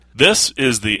This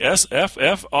is the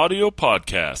SFF Audio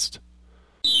Podcast.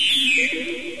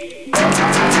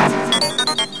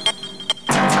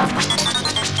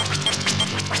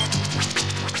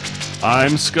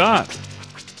 I'm Scott.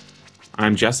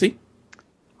 I'm Jesse.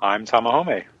 I'm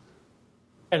Tamahome.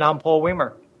 And I'm Paul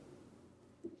Weimer.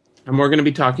 And we're going to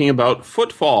be talking about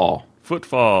Footfall.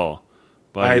 Footfall.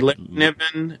 By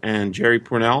Niven and Jerry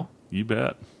Pournelle. You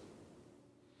bet.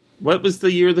 What was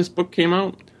the year this book came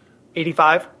out?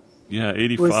 85. Yeah,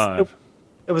 85.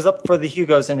 It was up for the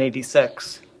Hugos in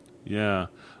 86. Yeah.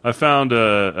 I found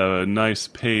a nice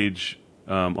page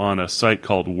on a site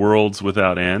called Worlds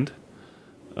Without End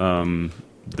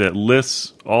that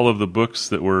lists all of the books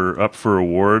that were up for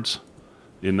awards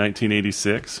in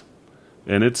 1986.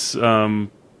 And it's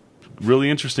really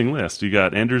interesting list. You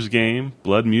got Ender's Game,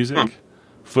 Blood Music,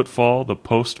 Footfall, The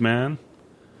Postman,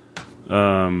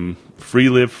 Free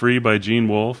Live Free by Gene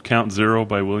Wolfe, Count Zero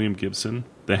by William Gibson,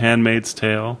 The Handmaid's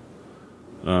Tale,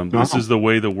 This Is the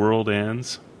Way the World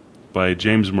Ends by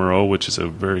James Moreau, which is a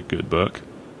very good book.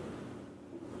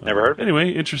 Never heard of it.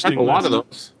 Anyway, interesting. A lot of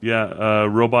those. Yeah,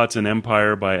 Robots and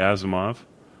Empire by Asimov.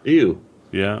 Ew.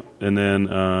 Yeah, and then,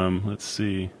 let's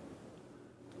see,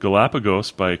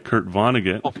 Galapagos by Kurt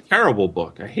Vonnegut. Oh, terrible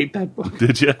book. I hate that book.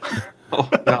 Did you? Oh,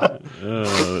 no.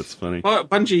 Oh, that's funny. Well, a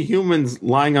bunch of humans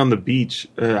lying on the beach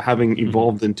having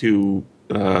evolved into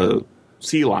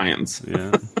sea lions.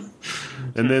 Yeah.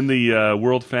 And then the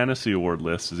World Fantasy Award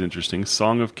list is interesting.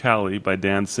 Song of Kali by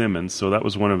Dan Simmons, so that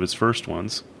was one of his first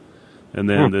ones. And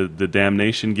then the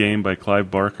Damnation Game by Clive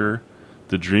Barker,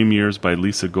 The Dream Years by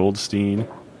Lisa Goldstein,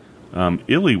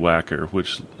 Illywhacker,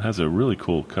 which has a really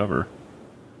cool cover,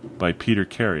 by Peter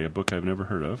Carey, a book I've never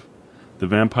heard of. The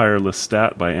Vampire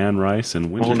Lestat by Anne Rice,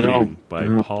 and Wintergreen by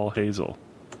Paul Hazel.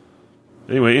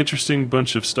 Anyway, interesting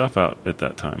bunch of stuff out at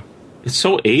that time. It's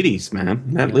so 80s,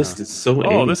 man. That list is so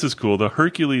 80s. Oh, this is cool. The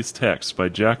Hercules Text by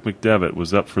Jack McDevitt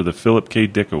was up for the Philip K.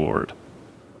 Dick Award.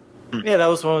 Yeah, that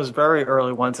was one of his very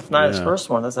early ones, if not his first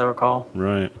one, as I recall.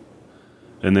 Right.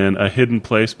 And then A Hidden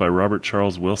Place by Robert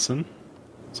Charles Wilson.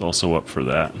 It's also up for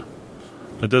that.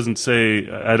 It doesn't say,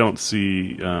 I don't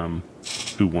see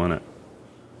who won it.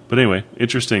 But anyway,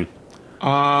 interesting.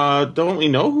 Don't we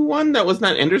know who won? That was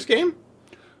not Ender's Game?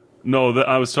 No,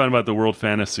 I was talking about the World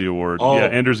Fantasy Award. Oh. Yeah,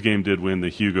 Ender's Game did win the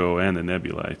Hugo and the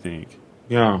Nebula, I think.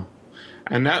 Yeah.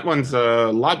 And that one's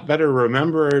a lot better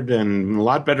remembered and a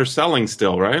lot better selling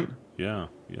still, right? Yeah,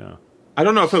 yeah. I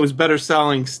don't know if it was better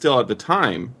selling still at the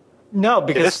time. No,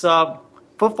 because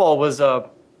Footfall was a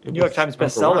New York Times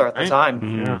bestseller at the time.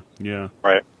 Mm-hmm. Yeah.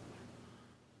 Right.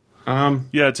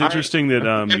 Yeah, it's interesting that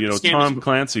Tom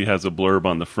Clancy has a blurb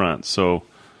on the front. So,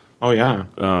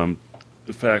 in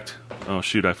fact, oh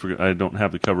shoot, I forgot. I don't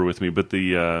have the cover with me, but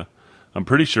I'm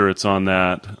pretty sure it's on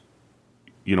that.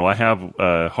 I have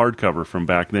a hardcover from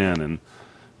back then, and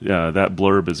that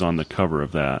blurb is on the cover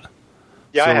of that.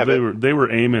 Yeah, so I have they were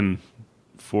aiming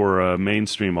for a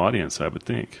mainstream audience, I would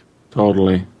think.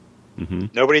 Totally. Mm-hmm.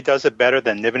 Nobody does it better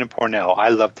than Niven and Pournelle. I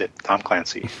loved it. Tom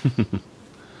Clancy.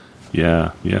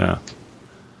 Yeah.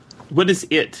 What is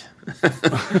it?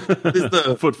 What is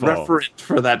the Footfall referent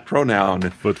for that pronoun?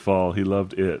 Footfall. He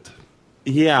loved it.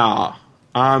 Yeah.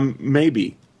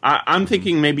 Maybe. I'm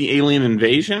thinking maybe Alien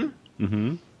Invasion.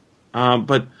 Mm-hmm.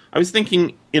 But I was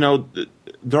thinking,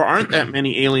 there aren't that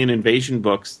many Alien Invasion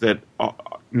books that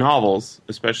novels,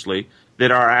 especially,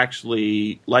 that are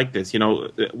actually like this.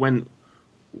 When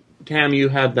Tam, you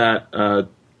had that.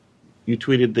 You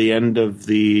tweeted the end of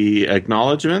the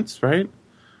acknowledgments, right?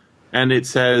 And it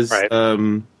says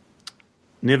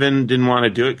Niven didn't want to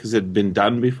do it because it had been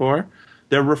done before.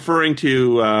 They're referring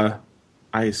to,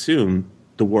 I assume,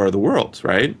 the War of the Worlds,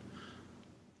 right?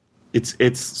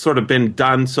 It's sort of been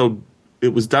done so it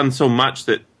was done so much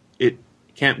that it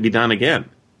can't be done again.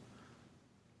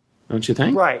 Don't you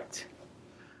think? Right.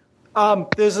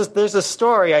 There's a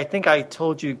story I think I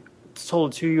told to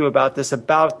you about this,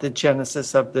 about the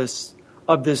genesis of this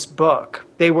book.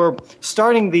 They were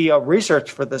starting the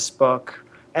research for this book,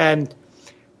 and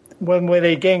when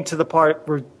they came to the part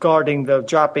regarding the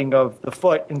dropping of the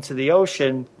foot into the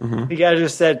ocean, the editor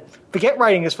said, "Forget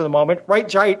writing this for the moment. Write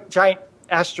giant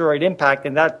asteroid impact,"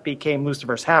 and that became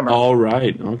Lucifer's Hammer. Oh,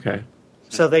 right. Okay.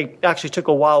 So they actually took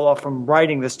a while off from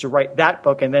writing this to write that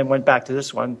book, and then went back to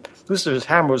this one. Lucifer's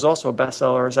Hammer was also a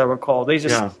bestseller, as I recall. They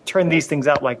just turned these things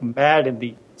out like mad in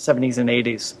the 70s and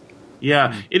 80s.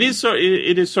 Yeah, it is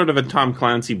sort of a Tom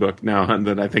Clancy book now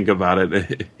that I think about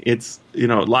it. It's,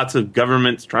 lots of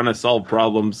governments trying to solve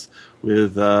problems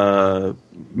with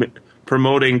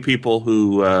promoting people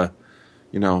who,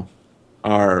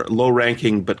 are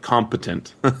low-ranking but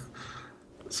competent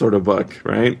sort of book,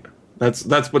 right?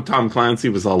 That's what Tom Clancy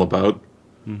was all about.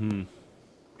 Mm-hmm.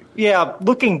 Yeah,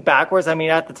 looking backwards, I mean,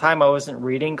 at the time I wasn't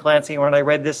reading Clancy when I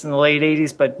read this in the late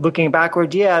 80s, but looking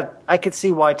backward, yeah, I could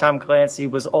see why Tom Clancy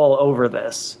was all over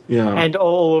this. Yeah. And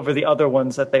all over the other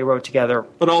ones that they wrote together.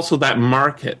 But also that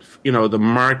market, the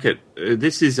market,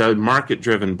 this is a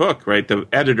market-driven book, right? The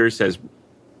editor says,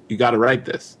 you got to write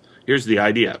this. Here's the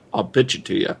idea. I'll pitch it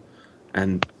to you.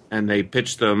 And they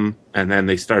pitched them, and then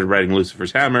they started writing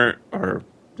Lucifer's Hammer, or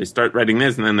they start writing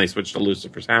this, and then they switch to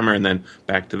Lucifer's Hammer, and then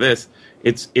back to this.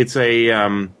 It's a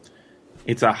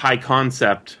high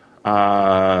concept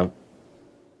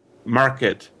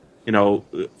market,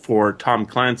 for Tom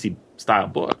Clancy style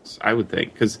books, I would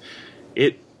think, because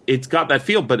it's got that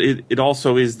feel, but it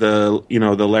also is the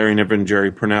the Larry Niven,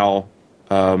 Jerry Pournelle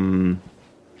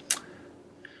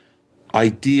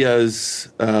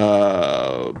ideas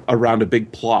around a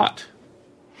big plot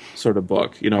sort of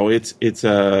book.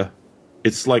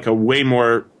 It's like a way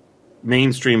more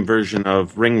mainstream version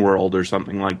of Ringworld or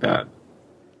something like that.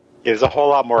 There's a whole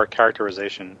lot more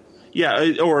characterization.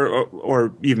 Yeah,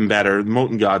 or even better,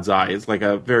 Molten God's Eye is like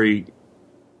a very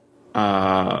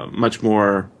much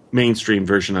more mainstream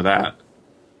version of that.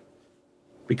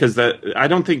 Because I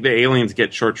don't think the aliens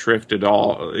get short shrift at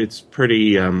all. It's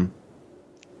pretty.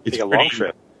 It's a long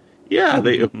trip. Yeah,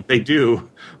 they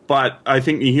do, but I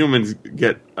think the humans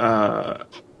get a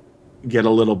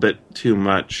little bit too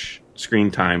much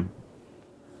screen time.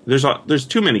 There's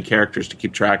too many characters to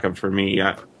keep track of for me.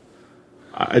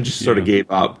 I just sort of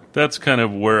gave up. That's kind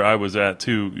of where I was at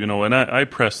too, and I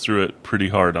pressed through it pretty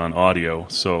hard on audio,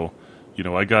 so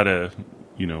I gotta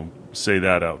say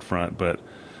that out front. But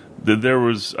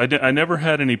I never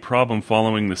had any problem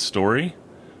following the story.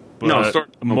 But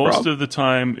most of the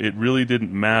time, it really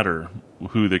didn't matter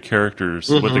who the characters,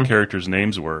 what the characters'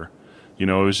 names were. It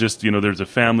was just, there's a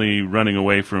family running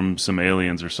away from some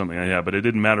aliens or something like that, but it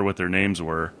didn't matter what their names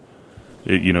were.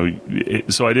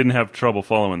 So I didn't have trouble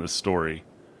following the story.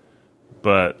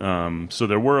 But, so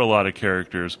there were a lot of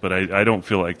characters, but I don't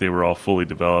feel like they were all fully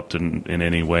developed in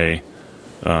any way.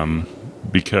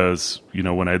 Because,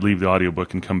 when I'd leave the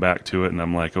audiobook and come back to it, and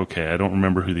I'm like, okay, I don't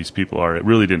remember who these people are. It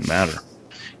really didn't matter.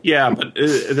 Yeah, but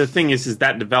the thing is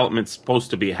that development's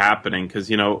supposed to be happening because,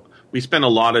 we spend a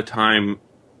lot of time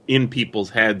in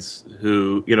people's heads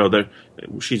who,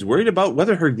 she's worried about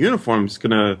whether her uniform is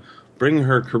going to bring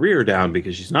her career down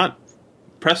because she's not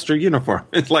pressed her uniform.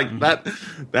 It's like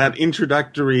that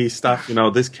introductory stuff,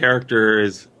 this character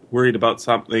is worried about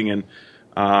something and,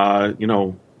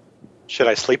 should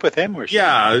I sleep with him? Or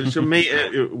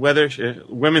whether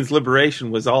women's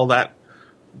liberation was all that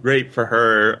great for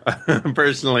her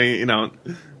personally,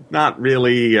 not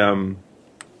really.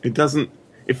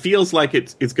 It feels like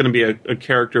it's going to be a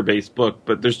character-based book,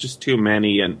 but there's just too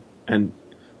many, and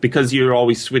because you're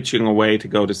always switching away to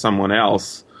go to someone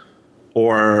else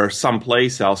or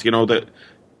someplace else, that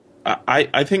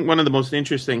I think one of the most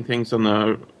interesting things on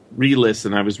the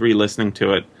re-listen, I was re-listening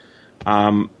to it,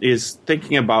 is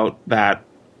thinking about that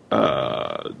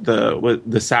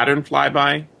the Saturn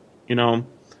flyby,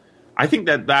 I think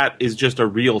that is just a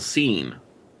real scene.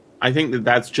 I think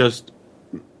that's just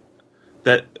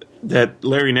that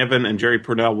Larry Niven and Jerry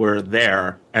Pournelle were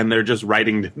there, and they're just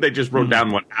writing. They just wrote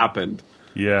down what happened.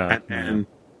 Yeah, and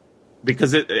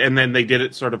because and then they did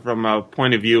it sort of from a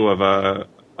point of view of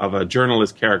a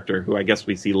journalist character who I guess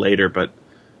we see later, but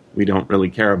we don't really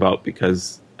care about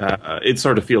because it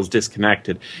sort of feels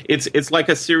disconnected. It's like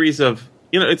a series of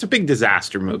it's a big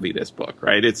disaster movie. This book,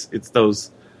 right? It's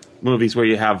those movies where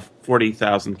you have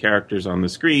 40,000 characters on the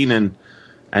screen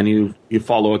and you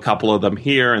follow a couple of them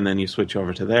here and then you switch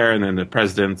over to there and then the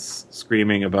president's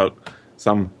screaming about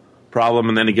some problem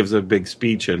and then he gives a big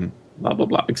speech and blah blah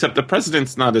blah. Except the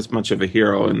president's not as much of a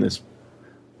hero in this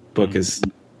book as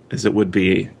it would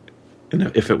be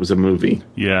if it was a movie.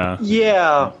 Yeah.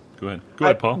 Yeah. Go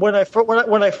ahead, Paul. When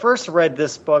I first read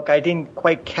this book, I didn't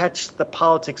quite catch the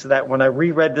politics of that. When I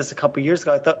reread this a couple years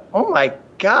ago, I thought, oh my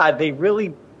God, they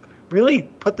really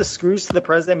put the screws to the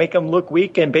president, make him look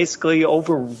weak, and basically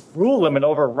overrule him and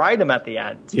override him at the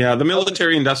end. Yeah, the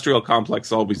military-industrial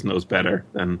complex always knows better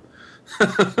than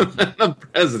the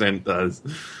president does.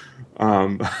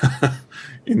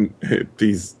 In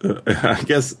these, I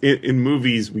guess, in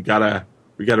movies, we gotta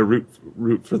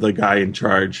root for the guy in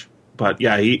charge. But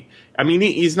yeah,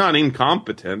 he's not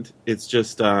incompetent. It's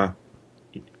just, I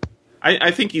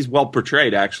think he's well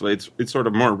portrayed. Actually, it's sort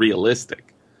of more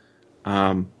realistic.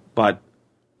 But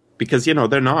because,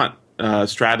 they're not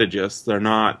strategists, they're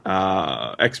not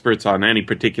experts on any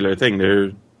particular thing.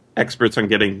 They're experts on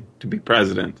getting to be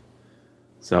president.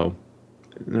 So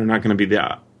they're not going to be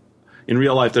in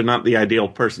real life, they're not the ideal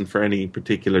person for any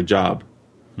particular job.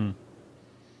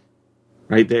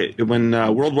 Right? When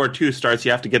World War II starts,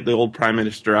 you have to get the old prime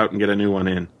minister out and get a new one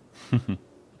in,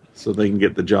 so they can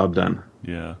get the job done.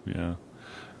 Yeah.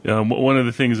 One of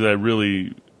the things that I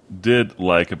really did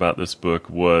like about this book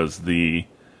was the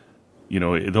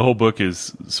whole book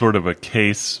is sort of a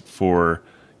case for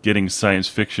getting science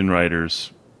fiction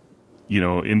writers,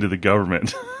 into the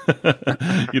government.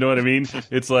 You know what I mean?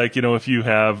 It's like,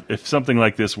 if something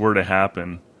like this were to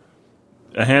happen,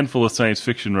 a handful of science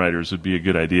fiction writers would be a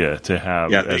good idea to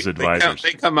have as advisors.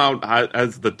 They come out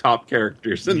as the top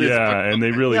characters in this book. And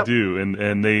they really do.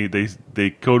 And they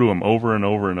go to them over and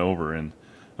over and over, and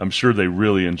I'm sure they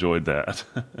really enjoyed that.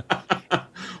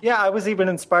 Yeah, I was even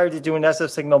inspired to do an SF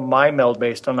Signal mind meld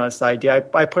based on this idea.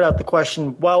 I put out the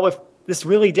question, well, if this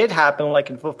really did happen, like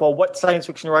in Footfall, what science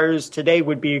fiction writers today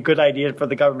would be a good idea for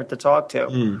the government to talk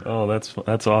to? Oh,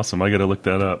 that's awesome. I got to look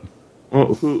that up.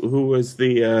 Well, who was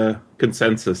the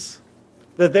consensus?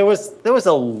 There was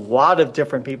a lot of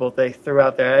different people they threw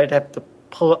out there. I'd have to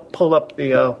pull up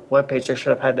the webpage. I should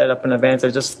have had that up in advance. I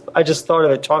just thought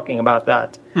of it talking about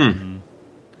that.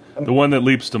 The one that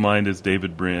leaps to mind is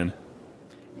David Brin.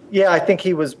 Yeah, I think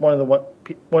he was one of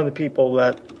the people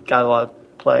that got a lot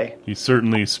of play. He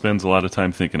certainly spends a lot of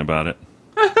time thinking about it.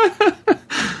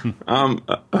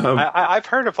 I've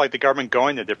heard of like the government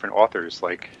going to different authors,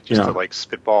 to like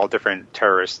spitball different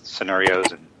terrorist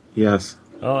scenarios. And yes.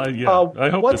 Oh yeah. I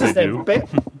hope what's that his name?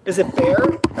 Is it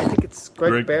Bear? I think it's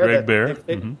Greg Bear. Greg Bear.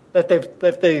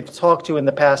 That they've talked to in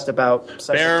the past about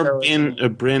Bear,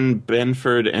 Bryn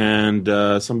Benford,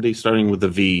 and somebody starting with a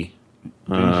V.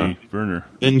 Benji Werner.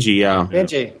 Benji, yeah.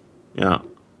 Benji. Yeah.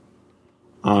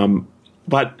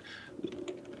 But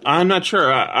I'm not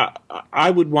sure. I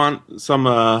would want some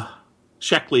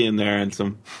Sheckley in there and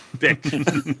some Dick.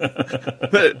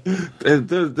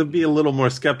 They'll be a little more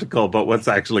skeptical about what's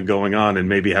actually going on and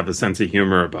maybe have a sense of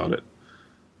humor about it.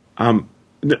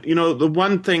 The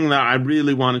one thing that I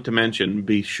really wanted to mention,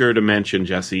 be sure to mention,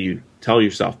 Jesse, you tell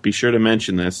yourself, be sure to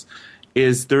mention this,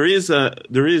 is there is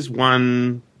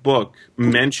one book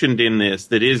mentioned in this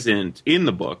that isn't in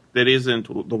the book, that isn't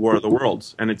The War of the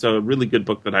Worlds, and it's a really good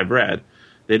book that I've read.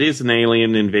 That is an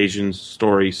alien invasion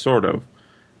story, sort of.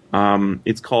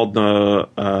 It's called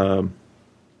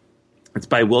it's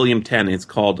by William Tenn. It's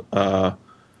called The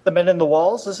Men in the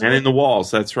Walls. Isn't Men it? in the Walls.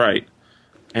 That's right.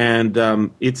 And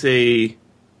it's a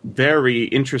very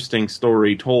interesting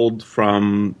story told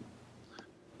from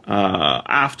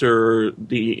after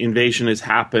the invasion has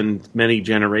happened many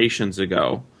generations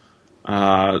ago.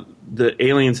 The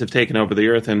aliens have taken over the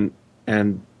Earth, and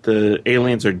the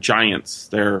aliens are giants.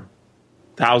 They're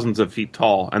thousands of feet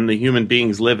tall, and the human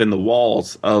beings live in the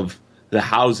walls of the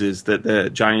houses that the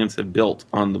giants have built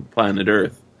on the planet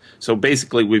Earth. So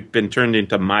basically, we've been turned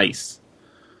into mice,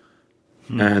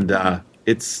 and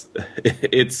it's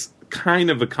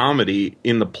kind of a comedy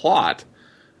in the plot.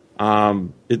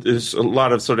 There's a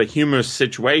lot of sort of humorous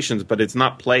situations, but it's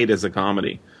not played as a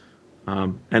comedy.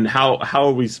 And how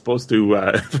are we supposed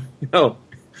to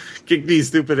kick these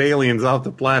stupid aliens off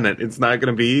the planet? It's not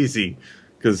going to be easy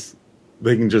because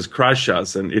they can just crush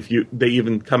us, and if they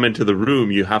even come into the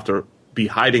room, you have to be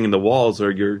hiding in the walls,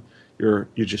 or you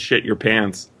just shit your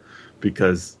pants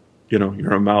because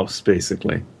you're a mouse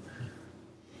basically.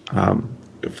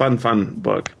 Fun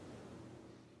book.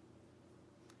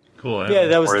 Cool. Yeah,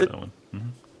 that was that one.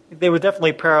 They were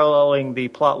definitely paralleling the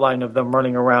plot line of them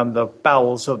running around the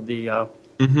bowels of the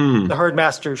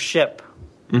herdmaster's ship.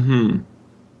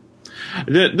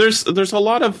 There's a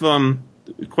lot of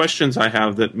questions I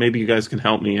have that maybe you guys can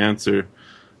help me answer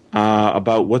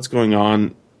about what's going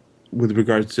on with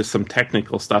regards to some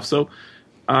technical stuff. So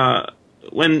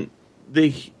when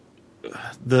the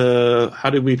how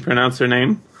did we pronounce her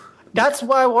name? That's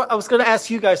why I was going to ask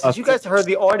you guys. Since you guys heard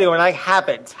the audio and I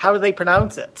haven't, how do they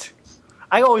pronounce it?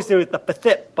 I always do it the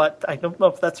Pathit, but I don't know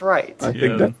if that's right. I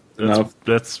think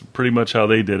that's pretty much how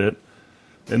they did it.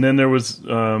 And then there was,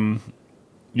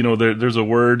 there's a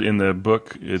word in the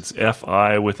book. It's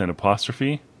F-I with an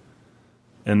apostrophe,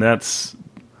 and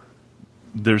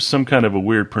there's some kind of a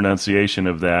weird pronunciation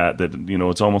of that.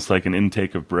 It's almost like an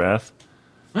intake of breath.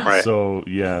 Right. So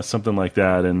yeah, something like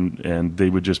that, and they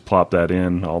would just plop that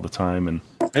in all the time. And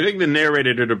I think the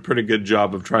narrator did a pretty good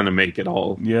job of trying to make it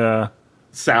all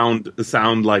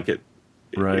sound like it.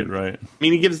 Right. I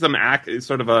mean, he gives them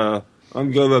sort of a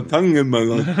I'm got a tongue in my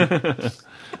mouth.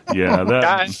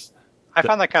 Yeah, I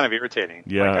found that kind of irritating.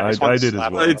 Yeah, like, I did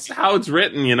as well. It's how it's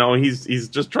written, He's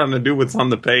just trying to do what's on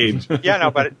the page. Yeah,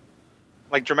 no, but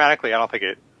dramatically, I don't think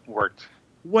it worked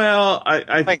Well,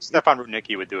 I think Stefan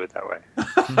Rudnicki would do it that way.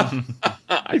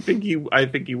 I think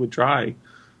he would try,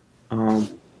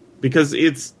 because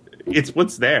it's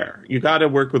what's there. You got to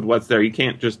work with what's there. You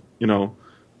can't just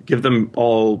give them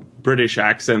all British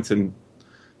accents and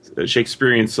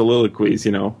Shakespearean soliloquies.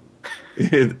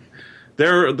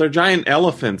 They're giant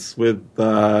elephants with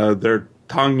their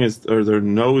tongue or their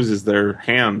nose is their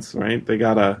hands, right? They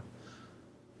gotta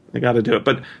do it.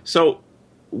 But so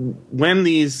when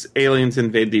these aliens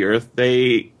invade the Earth,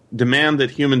 they demand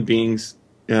that human beings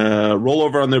roll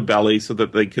over on their belly so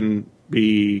that they can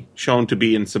be shown to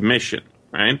be in submission,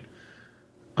 right?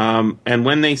 And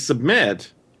when they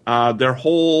submit, their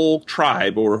whole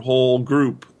tribe or whole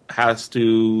group has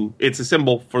to. It's a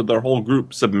symbol for their whole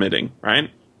group submitting,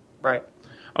 right? Right.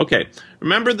 Okay.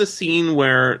 Remember the scene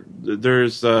where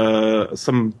there's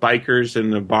some bikers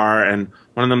in a bar, and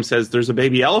one of them says, "There's a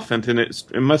baby elephant, and it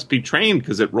must be trained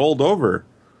because it rolled over."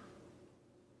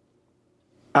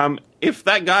 If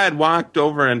that guy had walked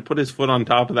over and put his foot on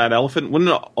top of that elephant, wouldn't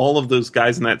all of those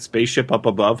guys in that spaceship up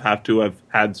above have to have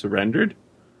had surrendered?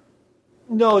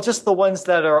 No, just the ones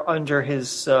that are under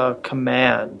his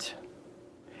command.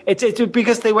 It's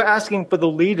because they were asking for the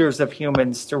leaders of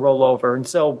humans to roll over, and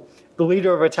so the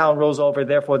leader of a town rolls over.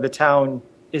 Therefore, the town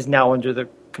is now under the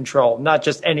control, not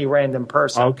just any random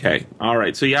person. Okay, all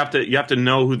right. So you have to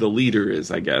know who the leader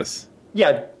is, I guess.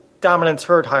 Yeah, dominance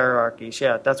herd hierarchies.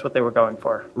 Yeah, that's what they were going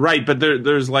for. Right, but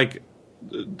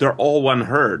they're all one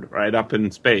herd, right, up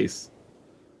in space.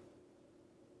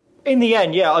 In the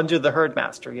end, yeah, under the herd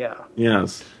master. Yeah.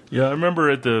 Yes. Yeah, I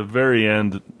remember at the very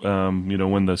end,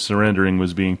 when the surrendering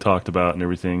was being talked about and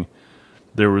everything,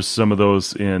 there was some of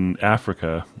those in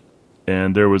Africa,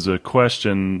 and there was a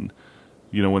question,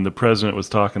 when the president was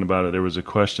talking about it, there was a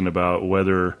question about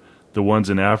whether the ones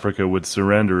in Africa would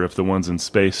surrender if the ones in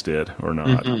space did or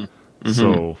not. Mm-hmm. Mm-hmm.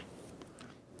 So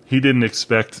he didn't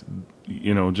expect,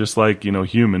 just like,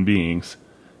 human beings,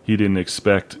 he didn't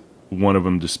expect one of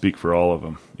them to speak for all of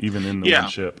them, even in the one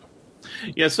ship.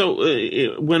 Yeah, so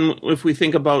if we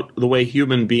think about the way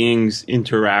human beings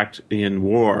interact in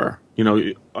war,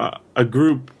 a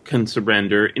group can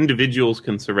surrender, individuals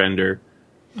can surrender.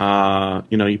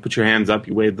 You put your hands up,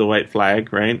 you wave the white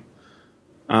flag, right?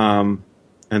 And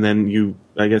then you,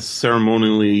 I guess,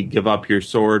 ceremonially give up your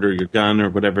sword or your gun or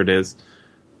whatever it is.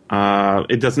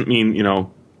 It doesn't mean,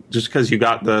 just because you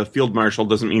got the field marshal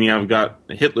doesn't mean you haven't got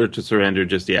Hitler to surrender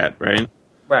just yet, right?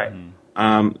 Right.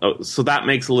 So that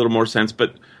makes a little more sense.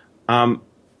 But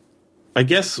I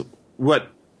guess what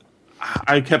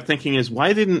I kept thinking is,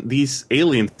 why didn't these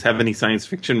aliens have any science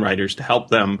fiction writers to help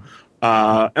them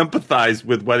empathize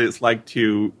with what it's like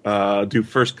to do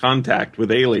first contact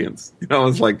with aliens?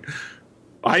 It's like,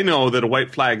 I know that a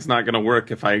white flag's not going to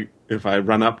work if I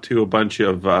run up to a bunch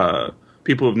of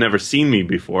people who've never seen me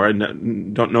before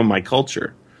and don't know my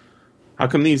culture. How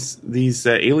come these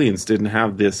aliens didn't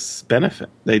have this benefit?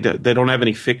 They don't have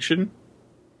any fiction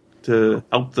to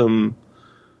help them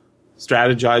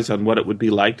strategize on what it would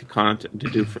be like to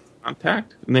do first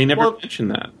contact, and they never mention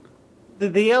that.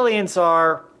 The aliens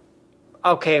are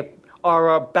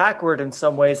backward in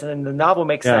some ways, and the novel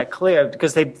makes that clear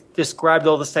because they described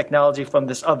all this technology from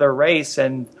this other race,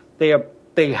 and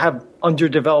they have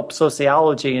underdeveloped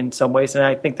sociology in some ways, and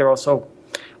I think they're also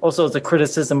the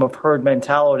criticism of herd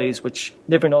mentalities, which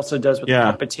Niven also does with the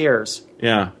puppeteers.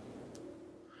 Yeah,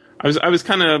 I was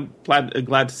kind of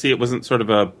glad to see it wasn't sort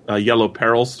of a Yellow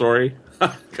Peril story,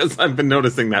 because I've been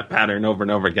noticing that pattern over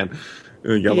and over again.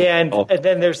 And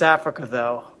then there's Africa,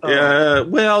 though. Yeah,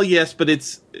 well, yes, but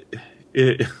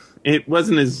it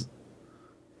wasn't as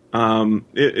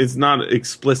it's not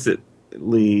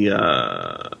explicitly.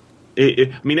 I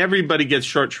mean, everybody gets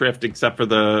short shrift except for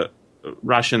the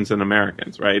Russians and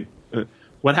Americans, right?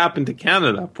 What happened to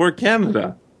Canada? Poor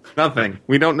Canada. Nothing.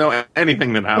 We don't know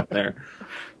anything that happened there.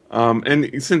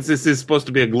 And since this is supposed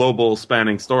to be a global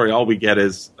spanning story, all we get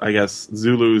is, I guess,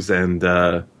 Zulus and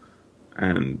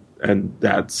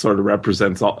that sort of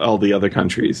represents all the other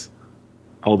countries,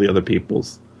 all the other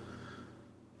peoples.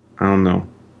 I don't know.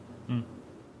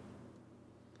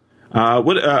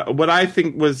 What I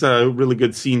think was a really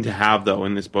good scene to have, though,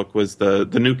 in this book was the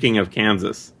nuking of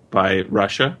Kansas by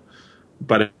Russia,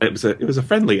 but it was a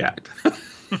friendly act.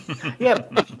 Yeah,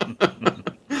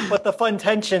 but the fun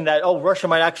tension that Russia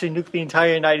might actually nuke the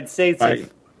entire United States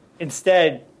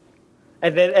instead,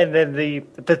 and then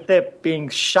the being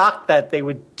shocked that they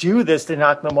would do this to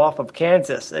knock them off of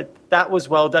Kansas. That was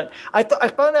well done. I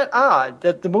found that odd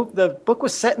that the book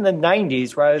was set in the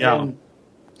 90s rather than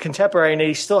contemporary, and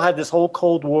they still had this whole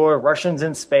Cold War, Russians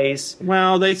in space.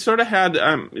 Well, they sort of had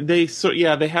they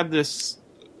had this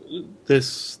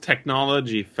this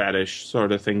technology fetish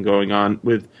sort of thing going on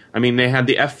with. I mean, they had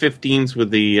the F-15s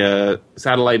with the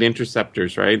satellite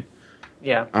interceptors, right?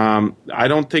 Yeah. I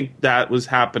don't think that was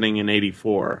happening in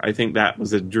 '84. I think that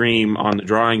was a dream on the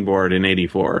drawing board in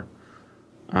 '84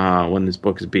 when this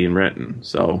book is being written.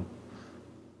 So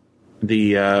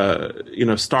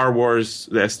the Star Wars,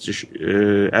 the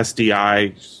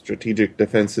SDI, Strategic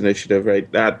Defense Initiative,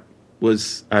 right? That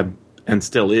was and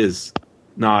still is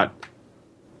not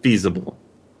feasible,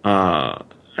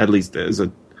 at least as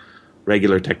a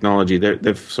regular technology.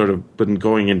 They've sort of been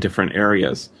going in different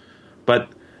areas,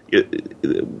 but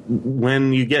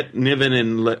when you get Niven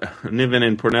and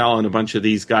Pournelle and a bunch of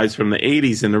these guys from the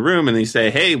 '80s in the room, and they say,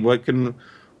 "Hey, what could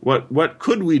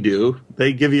we do?"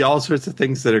 They give you all sorts of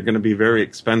things that are going to be very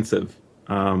expensive,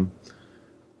 yet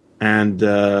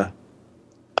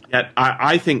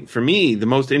I think for me the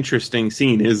most interesting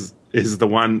scene is the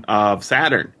one of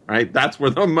Saturn. Right, that's where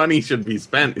the money should be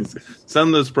spent. Is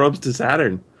send those probes to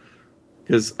Saturn.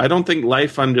 Because I don't think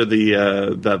life under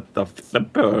the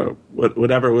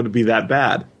whatever would be that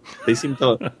bad. They seem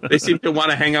to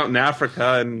want to hang out in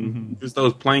Africa and use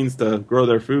those planes to grow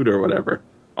their food or whatever.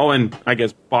 Oh, and I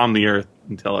guess bomb the Earth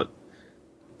until it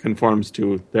conforms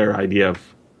to their idea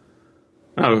of.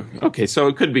 Oh, okay, so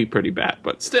it could be pretty bad,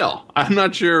 but still, I'm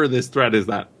not sure this threat is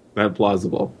that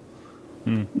plausible.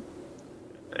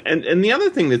 And the other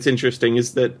thing that's interesting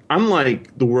is that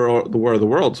unlike the War of the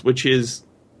Worlds, which is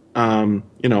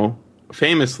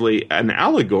famously an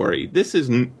allegory, that's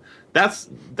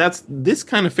this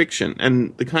kind of fiction,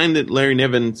 and the kind that Larry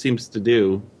Niven seems to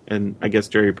do, and I guess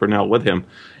Jerry Pournelle with him.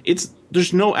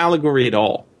 There's no allegory at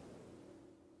all,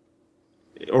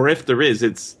 or if there is,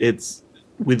 it's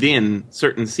within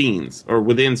certain scenes or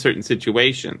within certain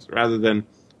situations rather than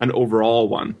an overall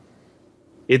one.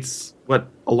 It's what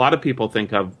a lot of people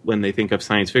think of when they think of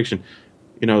science fiction.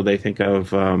 They think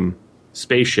of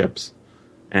spaceships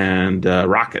and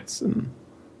rockets and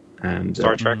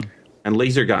Star Trek and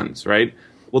laser guns, right?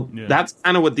 Well, That's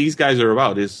kind of what these guys are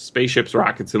about: is spaceships,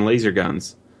 rockets, and laser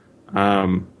guns.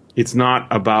 It's not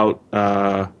about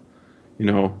a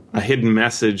hidden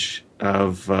message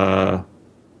of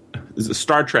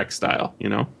Star Trek style,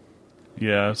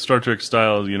 Yeah, Star Trek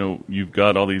style. You've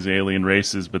got all these alien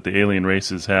races, but the alien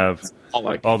races have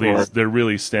all these. They're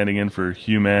really standing in for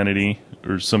humanity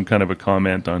or some kind of a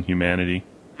comment on humanity.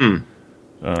 I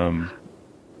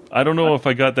don't know if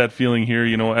I got that feeling here.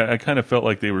 I kind of felt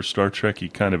like they were Star Trek-y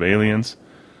kind of aliens,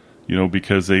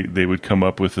 because they would come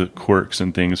up with the quirks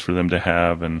and things for them to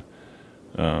have, and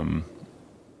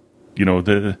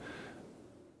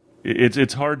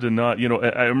it's hard to not.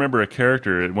 I remember a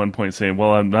character at one point saying,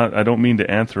 "Well, I don't mean to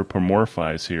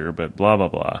anthropomorphize here, but blah blah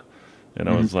blah," and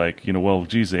I was like, well,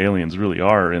 geez, the aliens really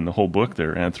are in the whole book.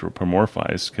 They're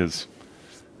anthropomorphized because,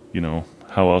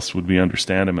 how else would we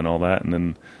understand them and all that? And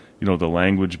then, the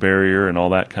language barrier and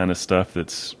all that kind of stuff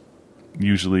that's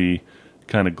usually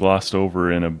kind of glossed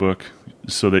over in a book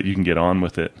so that you can get on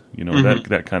with it.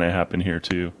 That kind of happened here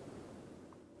too.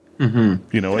 And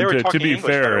to be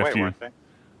fair, if you...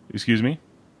 Excuse me?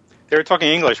 They were talking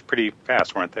English pretty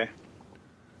fast, weren't they?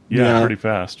 Yeah, pretty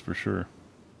fast, for sure.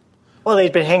 Well,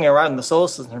 they'd been hanging around in the solar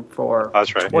system for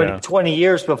that's right. 20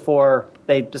 years before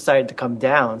they decided to come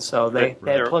down, so they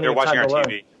had plenty of time to learn.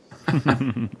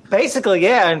 TV. Basically,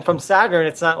 yeah, and from Saturn,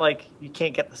 it's not like you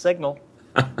can't get the signal.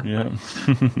 Yeah.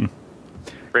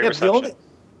 Great reception.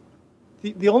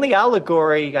 The only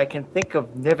allegory I can think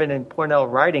of Niven and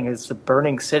Pournelle writing is the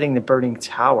burning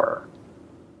tower.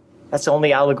 That's the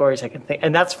only allegories I can think,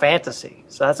 and that's fantasy.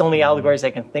 So that's the only allegories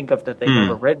I can think of that they've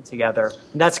ever written together.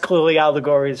 And that's clearly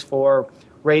allegories for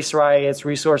race riots,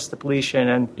 resource depletion,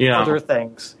 and other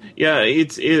things. Yeah,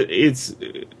 it's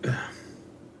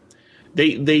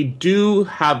they do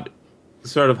have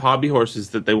sort of hobby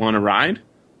horses that they want to ride,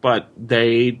 but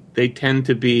they tend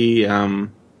to be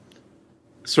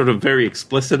sort of very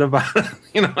explicit about it.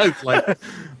 It's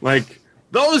like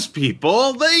those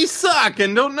people, they suck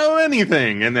and don't know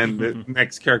anything. And then the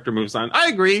next character moves on. I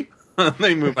agree.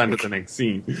 They move on to the next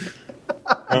scene.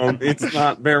 It's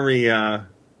not very.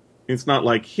 It's not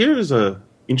like, here's a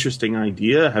interesting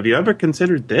idea. Have you ever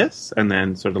considered this? And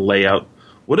then sort of lay out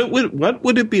what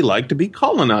would it be like to be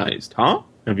colonized? Huh?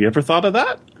 Have you ever thought of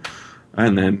that?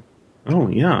 And then, oh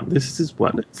yeah, this is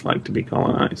what it's like to be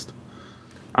colonized.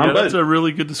 That's a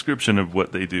really good description of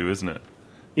what they do, isn't it?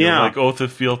 Like Oath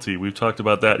of Fealty. We've talked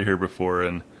about that here before,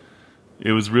 and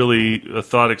it was really a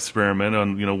thought experiment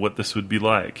on what this would be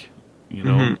like,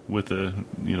 with the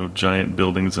giant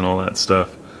buildings and all that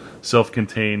stuff,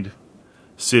 self-contained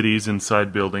cities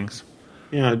inside buildings.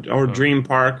 Yeah, or Dream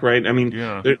Park, right? I mean,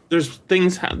 there's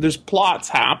things, there's plots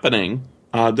happening.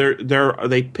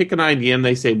 They pick an idea and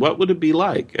they say, what would it be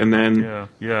like? And then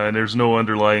and there's no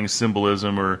underlying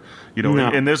symbolism or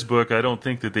in this book, I don't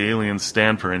think that the aliens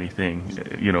stand for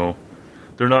anything.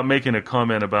 They're not making a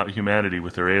comment about humanity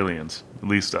with their aliens. At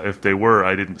least if they were,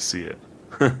 I didn't see it.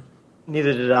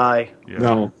 Neither did I. Yeah.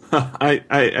 No,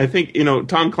 I think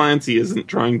Tom Clancy isn't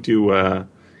trying to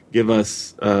give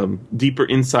us deeper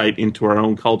insight into our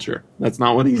own culture. That's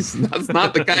not what he's. That's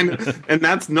not the kind of. And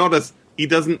that's notice he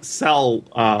doesn't sell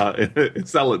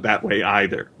it that way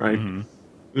either, right? Mm-hmm.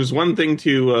 There's one thing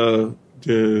to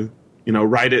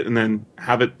write it and then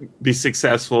have it be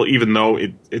successful, even though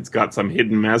it's got some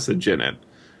hidden message in it,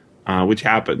 which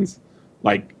happens.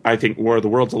 Like I think War of the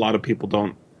Worlds, a lot of people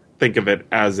don't think of it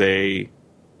as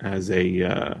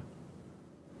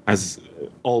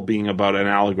all being about an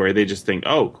allegory. They just think,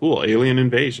 oh, cool, alien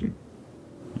invasion.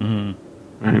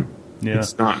 Mm-hmm. Right? Yeah.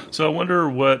 It's not. So I wonder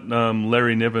what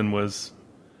Larry Niven was.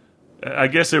 I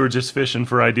guess they were just fishing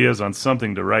for ideas on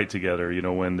something to write together.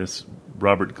 When this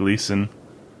Robert Gleason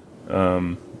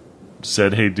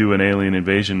said, hey, do an alien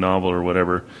invasion novel or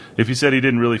whatever. If he said he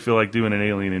didn't really feel like doing an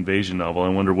alien invasion novel, I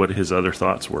wonder what his other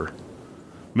thoughts were.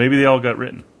 Maybe they all got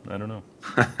written. I don't know.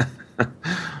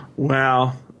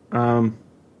 Well, I'm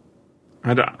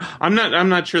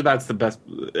not sure that's the best.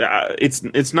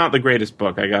 It's not the greatest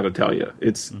book. I got to tell you,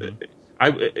 it's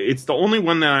the only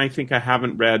one that I think I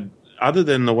haven't read, other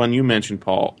than the one you mentioned,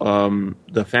 Paul.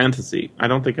 The fantasy. I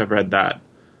don't think I've read that.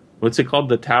 What's it called?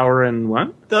 The Tower and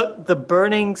what? The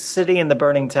Burning City and the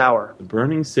Burning Tower. The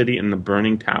Burning City and the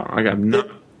Burning Tower. I'm not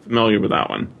familiar with that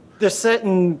one. They're set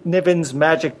in Niven's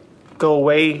Magic Go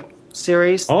Away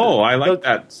series. Oh, I like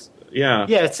that. Yeah.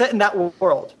 Yeah, it's set in that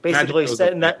world. Basically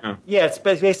set in that. Yeah, it's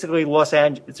basically Los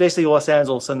Angeles. It's basically Los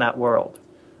Angeles in that world,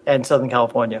 and Southern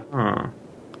California. Huh.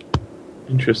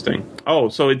 Interesting. Oh,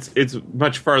 so it's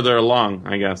much further along,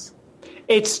 I guess.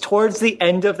 It's towards the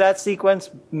end of that sequence.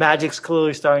 Magic's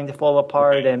clearly starting to fall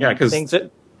apart, and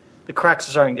the cracks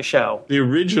are starting to show. The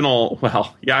original,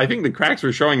 I think the cracks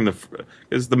were showing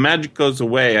as the magic goes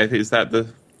away. I think is that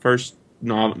the first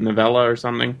novella or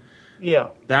something. Yeah,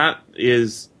 that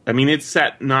is. I mean, it's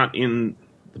set not in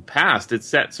the past. It's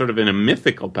set sort of in a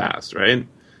mythical past, right?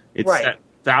 It's set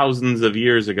thousands of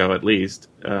years ago, at least,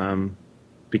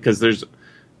 because there's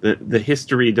the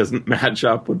history doesn't match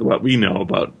up with what we know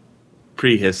about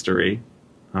prehistory.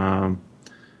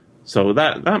 So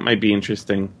that might be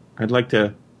interesting. I'd like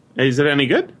to. Is it any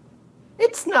good?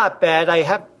 It's not bad.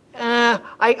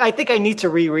 I think I need to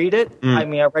reread it. I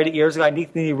mean, I read it years ago. I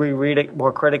need to reread it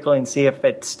more critically and see if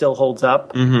it still holds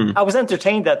up. Mm-hmm. I was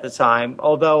entertained at the time,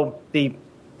 although the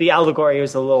allegory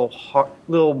is a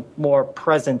little more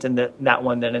present in that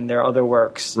one than in their other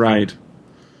works. Right.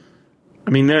 I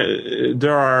mean,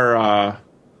 there are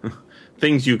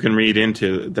things you can read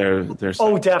into their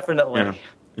Oh, definitely. Yeah.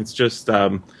 It's just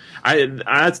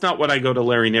that's not what I go to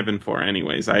Larry Niven for,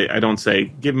 anyways. I don't say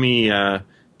give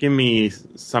me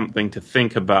something to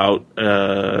think about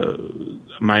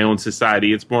my own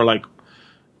society. It's more like,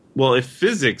 well, if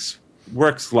physics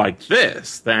works like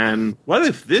this, then what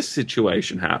if this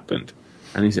situation happened?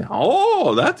 And he said,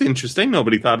 oh, that's interesting.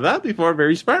 Nobody thought of that before.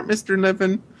 Very smart, Mr.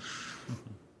 Niven.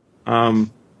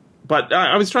 But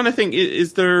I was trying to think,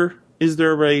 is there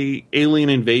a alien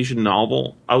invasion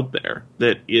novel out there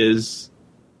that is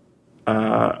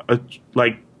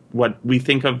like what we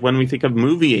think of when we think of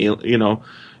movie,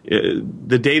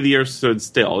 The Day the Earth Stood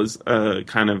Still is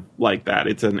kind of like that.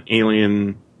 It's an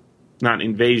alien, not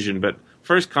invasion, but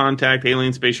first contact,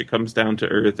 alien spaceship comes down to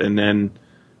Earth, and then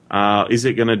is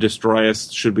it going to destroy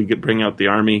us? Should we bring out the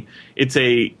army? It's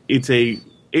a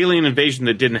alien invasion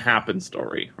that didn't happen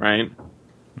story, right?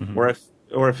 Mm-hmm.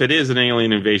 Or if it is an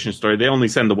alien invasion story, they only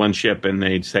send the one ship and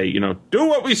they say, do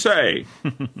what we say.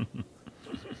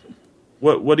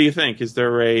 What do you think? Is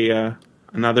there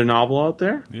another novel out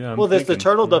there? Yeah. There's the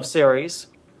Turtle Dove series.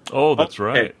 Oh, that's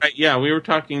right. Yeah, we were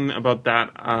talking about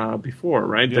that before,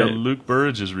 right? Yeah, Luke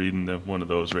Burridge is reading one of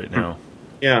those right now.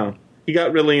 Yeah, he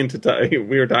got really into.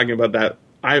 We were talking about that.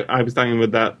 I was talking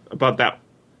about that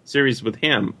series with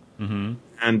him, mm-hmm.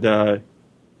 and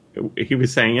he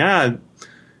was saying, "Yeah,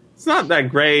 it's not that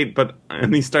great,"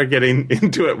 and he started getting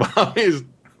into it while he was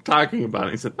talking about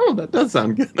it. He said, "Oh, that does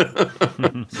sound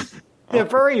good." They're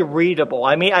very readable.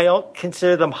 I mean, I don't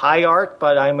consider them high art,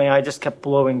 but I mean, I just kept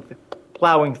plowing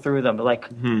through them. Like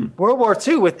World War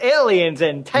II with aliens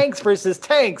and tanks versus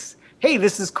tanks. Hey,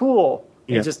 this is cool.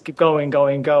 Yeah. And just keep going.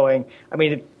 I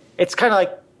mean, it's kind of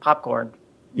like popcorn.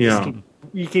 Yeah.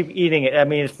 You keep eating it. I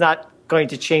mean, it's not going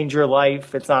to change your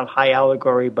life. It's not high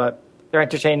allegory, but they're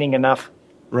entertaining enough.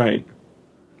 Right.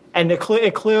 And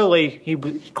clearly he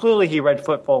read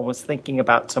Footfall and was thinking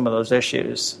about some of those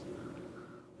issues.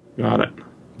 Got it.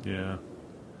 Yeah.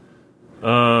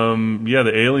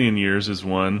 The Alien Years is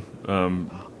one.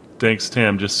 Thanks,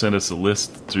 Tam just sent us a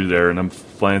list through there, and I'm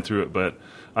flying through it. But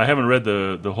I haven't read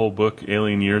the whole book,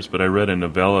 Alien Years, but I read a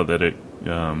novella that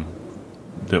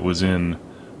was in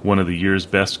one of the year's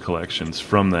best collections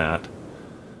from that.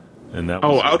 And that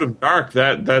was Out of Dark.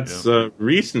 That's a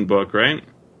recent book, right?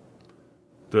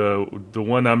 The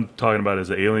one I'm talking about is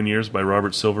The Alien Years by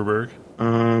Robert Silverberg.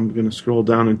 I'm going to scroll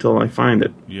down until I find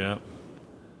it. Yeah.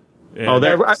 And,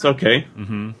 that's okay.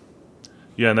 Mm-hmm.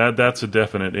 Yeah, and that's a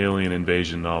definite alien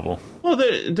invasion novel. Well,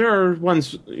 there are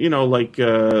ones, like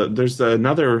there's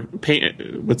another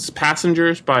with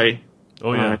Passengers by...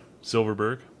 Oh, yeah,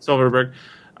 Silverberg.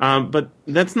 But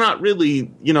that's not really,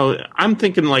 I'm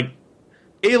thinking like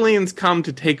aliens come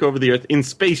to take over the Earth in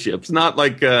spaceships, not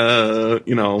like,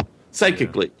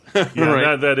 psychically. Yeah,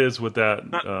 right. that is what that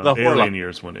Alien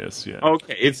Years one is, yeah.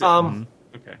 Okay, it's...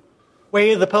 okay.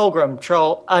 Way of the Pilgrim,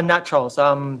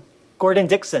 Gordon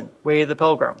Dixon, Way of the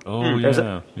Pilgrim. Oh,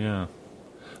 yeah.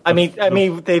 I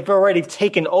mean, they've already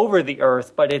taken over the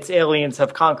Earth, but its aliens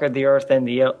have conquered the Earth, and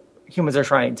the humans are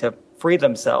trying to free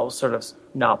themselves. Sort of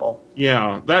novel.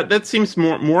 Yeah, that seems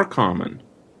more common,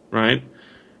 right?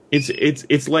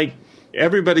 It's like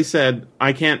everybody said,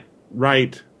 I can't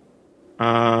write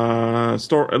I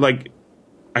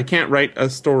can't write a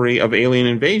story of alien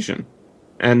invasion,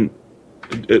 and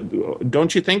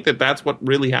don't you think that that's what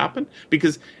really happened?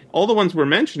 Because all the ones we're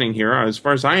mentioning here, as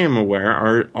far as I am aware,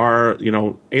 are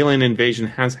alien invasion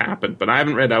has happened. But I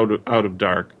haven't read Out of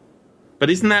Dark. But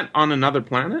isn't that on another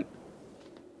planet?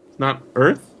 It's not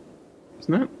Earth,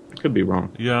 isn't it? I could be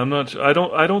wrong. Yeah, I'm not. I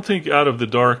don't think Out of the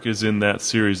Dark is in that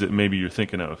series that maybe you're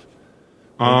thinking of.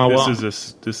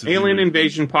 This is Alien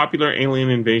Invasion, popular alien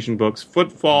invasion books.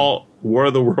 Footfall, War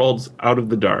of the Worlds, Out of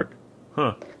the Dark.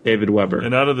 Huh. David Weber.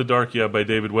 And Out of the Dark, by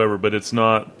David Weber, but it's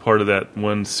not part of that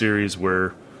one series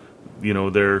where,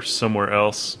 they're somewhere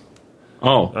else.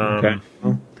 Oh, okay.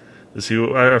 Let's see,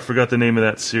 I forgot the name of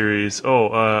that series.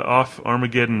 Off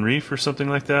Armageddon Reef or something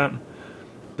like that.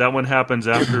 That one happens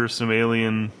after some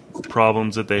alien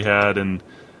problems that they had, and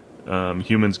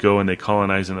humans go and they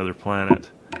colonize another planet.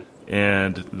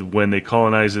 And when they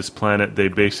colonize this planet, they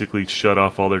basically shut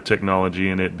off all their technology,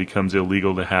 and it becomes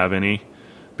illegal to have any,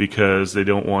 because they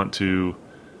don't want to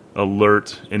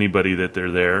alert anybody that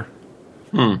they're there.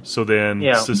 So then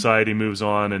society moves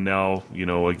on, and now,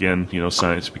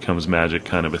 science becomes magic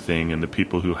kind of a thing, and the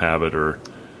people who have it are,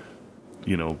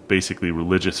 basically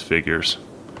religious figures.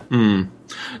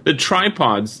 The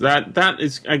tripods, that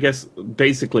is, I guess,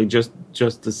 basically just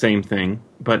the same thing.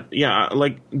 But yeah,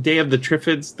 like Day of the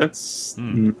Triffids, that's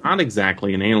not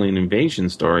exactly an alien invasion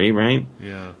story, right?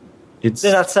 Yeah.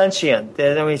 They're not sentient.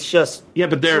 It's just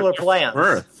but they're plants. From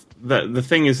Earth. The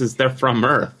thing is they're from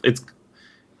Earth.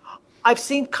 I've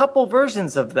seen a couple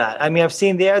versions of that. I mean, I've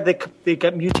seen they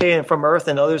got mutated from Earth,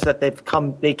 and others that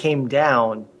they came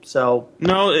down. So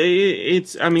no,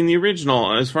 it's. I mean, the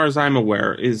original, as far as I'm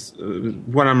aware, is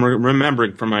what I'm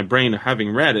remembering from my brain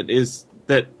having read it, is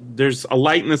that there's a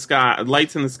light in the sky,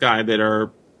 lights in the sky that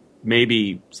are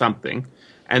maybe something,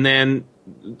 and then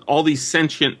all these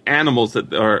sentient animals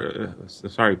that are,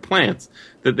 plants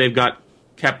that they've got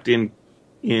kept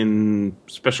in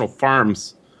special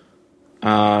farms.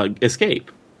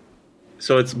 Escape.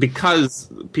 So it's because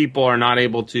people are not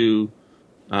able to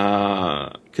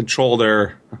control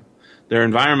their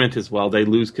environment as well. They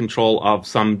lose control of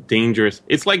some dangerous.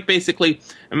 It's like basically,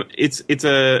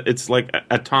 it's like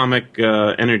atomic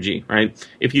energy, right?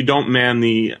 If you don't man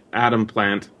the atom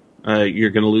plant,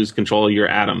 you're going to lose control of your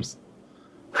atoms.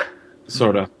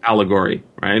 Sort of allegory,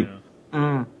 right?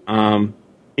 Yeah.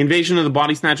 Invasion of the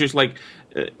Body Snatchers,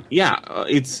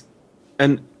 it's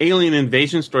an alien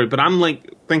invasion story, but I'm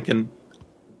like thinking,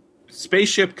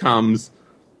 spaceship comes,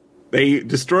 they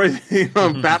destroy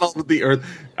the battle with the Earth.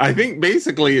 I think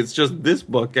basically it's just this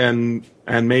book and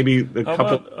maybe a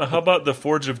couple. How about The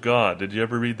Forge of God? Did you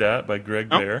ever read that by Greg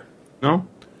Bear? No.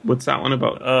 What's that one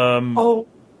about?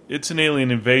 It's an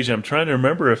alien invasion. I'm trying to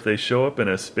remember if they show up in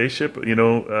a spaceship.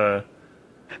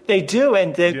 They do,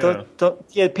 and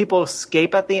people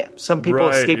escape at the end. Some people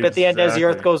escape at the end as the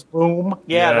Earth goes boom.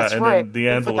 Yeah, that's and right. Then The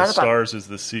Anvil of Stars is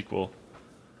the sequel,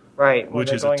 right?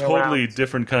 Which is a totally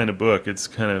different kind of book. It's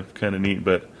kind of neat,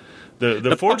 but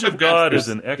the Forge of God is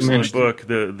an excellent book.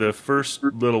 The first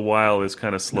little while is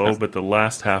kind of slow, but the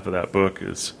last half of that book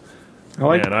is.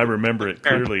 I remember it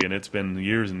clearly, and it's been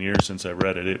years and years since I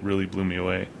read it. It really blew me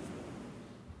away.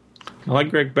 I like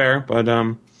Greg Bear,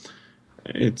 but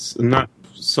it's not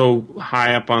so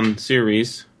high up on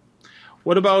series.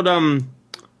 What about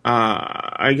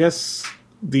I guess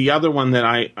the other one that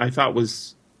I thought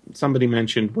was somebody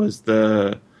mentioned was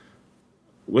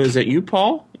was it you,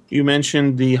 Paul? You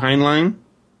mentioned the Heinlein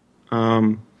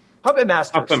Puppet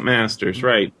Masters. Puppet Masters,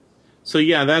 right? So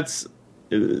yeah, that's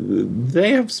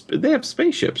they have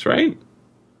spaceships, right?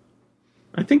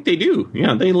 I think they do.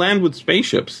 Yeah, they land with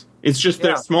spaceships. It's just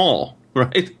they're small,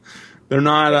 right? They're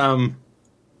not.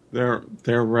 They're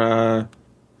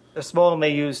small and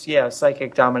they use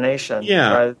psychic domination.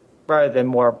 Yeah. Rather than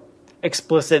more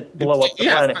explicit blow up the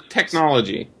planet. It's not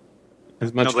technology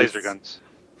as much. No laser guns.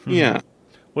 Yeah.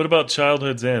 What about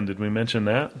Childhood's End? Did we mention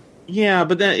that? Yeah,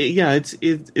 but that's not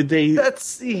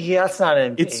an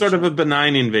invasion. It's sort of a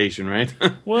benign invasion, right?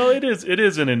 Well, it is. It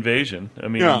is an invasion. I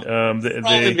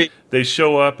mean, they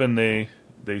show up and they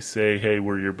say, "Hey,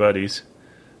 we're your buddies,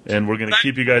 and we're going to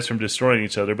keep you guys from destroying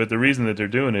each other." But the reason that they're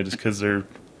doing it is because they're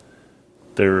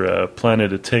planning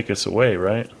to take us away,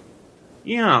 right?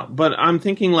 Yeah, but I'm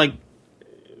thinking like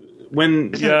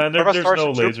when there's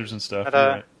no lasers and stuff.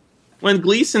 Right. When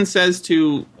Gleason says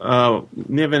to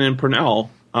Niven and Pournelle,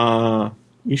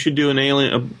 you should do an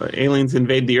aliens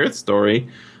invade the Earth story,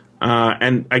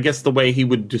 and I guess the way he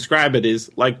would describe it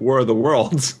is like War of the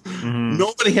Worlds. Mm-hmm.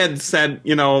 Nobody had said,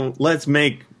 let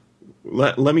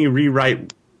me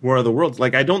rewrite War of the Worlds.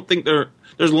 Like, I don't think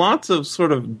there's lots of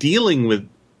sort of dealing with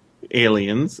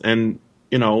aliens, and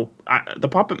the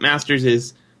Puppet Masters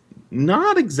is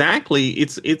not exactly.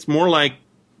 It's more like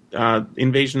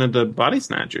Invasion of the Body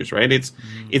Snatchers, right?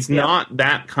 It's not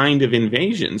that kind of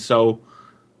invasion. So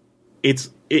it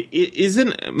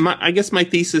isn't. I guess my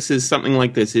thesis is something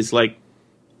like this: is like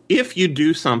if you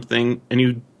do something and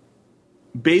you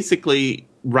basically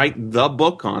write the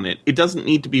book on it, it doesn't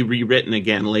need to be rewritten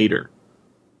again later.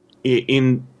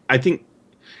 I think,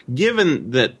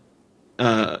 given that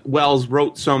Wells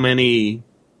wrote gave us so many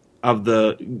of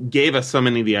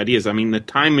the ideas. I mean, the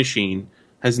Time Machine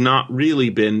has not really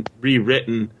been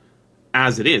rewritten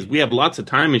as it is. We have lots of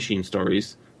time machine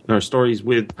stories, or stories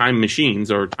with time machines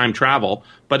or time travel,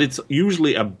 but it's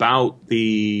usually about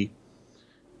the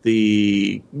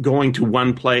going to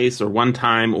one place or one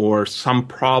time or some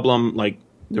problem. Like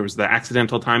there was the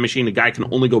accidental time machine. The guy can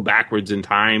only go backwards in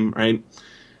time, right?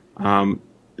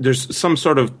 There's some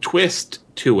sort of twist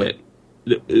to it.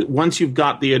 Once you've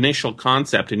got the initial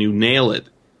concept and you nail it,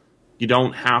 you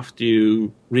don't have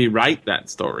to rewrite that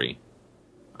story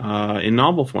in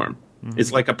novel form. Mm-hmm.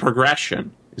 It's like a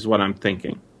progression, is what I'm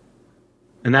thinking.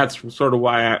 And that's sort of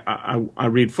why I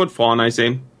read Footfall and I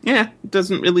say, it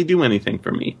doesn't really do anything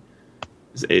for me.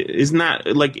 Isn't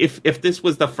that, like, if this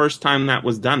was the first time that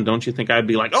was done, don't you think I'd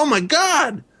be like, oh my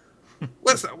God,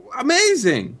 what's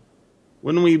amazing?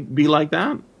 Wouldn't we be like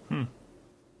that?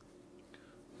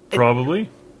 Probably.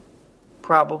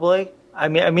 I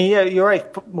mean, yeah, you're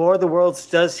right. War of the Worlds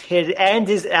does hit, and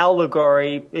his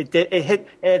allegory,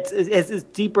 it's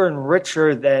deeper and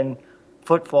richer than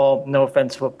Footfall. No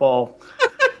offense, Football.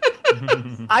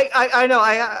 I know.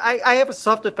 I have a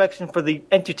soft affection for the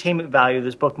entertainment value of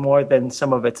this book more than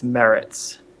some of its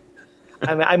merits.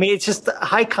 I mean, it's just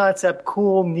high concept,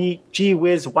 cool, neat, gee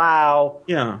whiz, wow.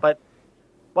 Yeah. But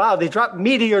wow, they dropped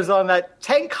meteors on that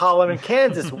tank column in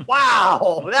Kansas.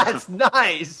 Wow, that's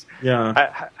nice.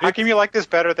 Yeah. How come you like this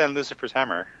better than Lucifer's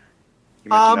Hammer? You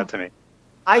mentioned that to me.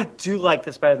 I do like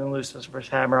this better than Lucifer's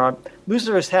Hammer.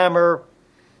 Lucifer's Hammer,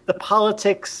 the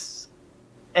politics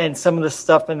and some of the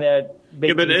stuff in there.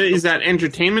 Yeah, but is that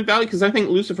entertainment value? Because I think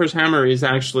Lucifer's Hammer is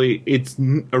actually, it's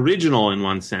original in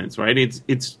one sense, right?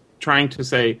 It's trying to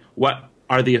say, what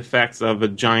are the effects of a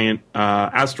giant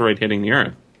asteroid hitting the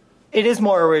Earth? It is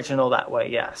more original that way,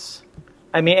 yes.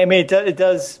 I mean, it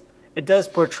does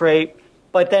portray,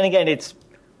 but then again, it's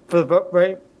for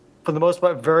the most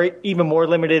part even more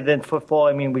limited than Footfall.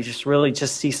 I mean, we really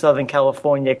just see Southern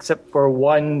California, except for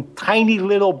one tiny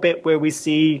little bit where we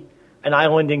see an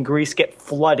island in Greece get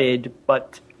flooded.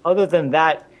 But other than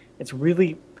that, it's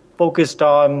really focused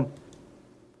on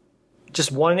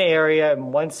just one area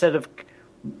and one set of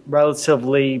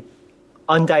relatively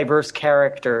undiverse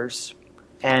characters.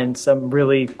 And some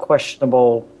really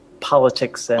questionable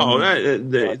politics.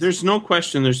 And there's no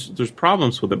question. There's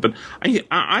problems with it, but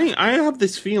I have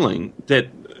this feeling that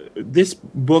this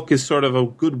book is sort of a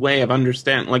good way of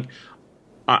understanding. Like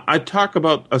I talk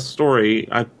about a story.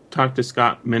 I talked to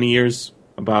Scott many years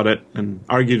about it and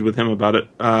argued with him about it.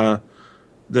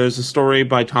 There's a story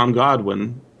by Tom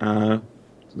Godwin, the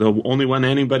only one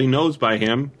anybody knows by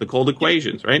him, The Cold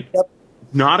Equations, right? Yep.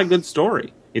 Not a good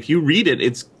story. If you read it,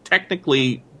 it's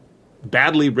technically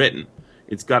badly written.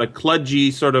 It's got a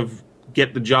kludgy sort of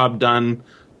get the job done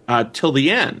till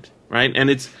the end, right? And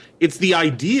it's the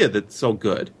idea that's so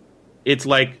good. It's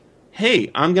like,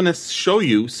 hey, I'm going to show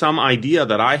you some idea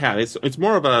that I have. It's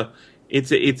more of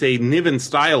it's a Niven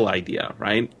style idea,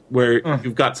 right? Where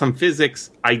you've got some physics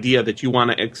idea that you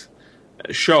want to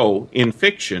show in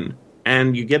fiction,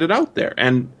 and you get it out there.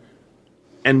 And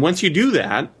once you do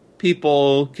that,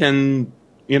 people can,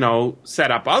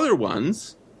 set up other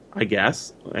ones, I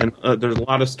guess. And there's a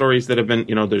lot of stories that have been,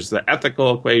 there's the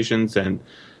ethical equations and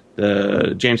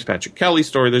the James Patrick Kelly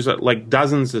story. There's like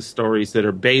dozens of stories that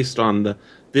are based on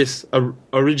this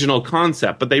original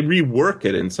concept, but they rework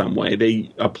it in some way.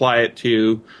 They apply it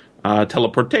to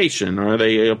teleportation, or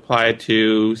they apply it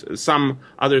to some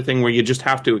other thing where you just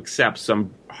have to accept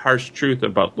some harsh truth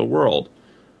about the world.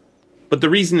 But the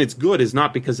reason it's good is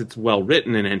not because it's well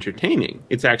written and entertaining.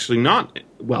 It's actually not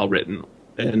well written,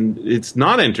 and it's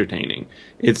not entertaining.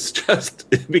 It's just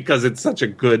because it's such a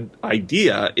good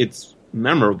idea. It's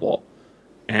memorable,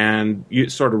 and you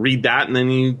sort of read that, and then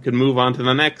you can move on to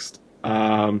the next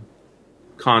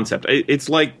concept. It's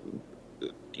like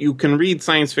you can read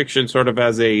science fiction sort of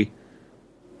as a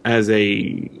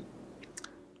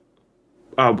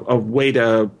way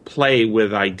to play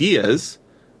with ideas,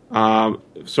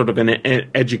 sort of in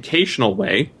an educational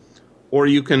way, or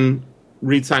you can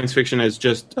read science fiction as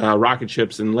just rocket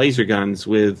ships and laser guns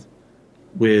with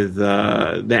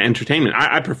the entertainment.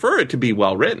 I prefer it to be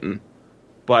well written,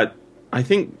 but I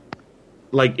think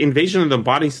like Invasion of the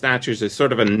Body Snatchers is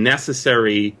sort of a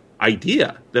necessary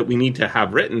idea that we need to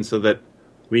have written so that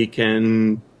we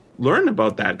can learn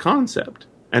about that concept.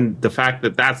 And the fact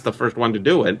that that's the first one to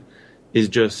do it is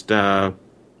just sort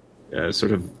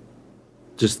of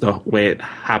just the way it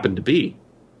happened to be.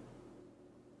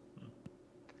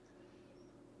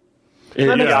 Go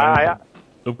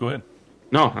ahead.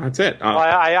 No, that's it.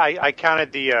 I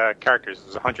counted the characters.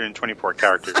 There's 124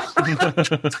 characters. I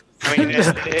mean,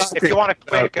 if you want a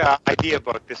quick idea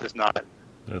book, this is not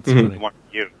That's the funny. one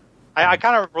for you. I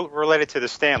kind of related to The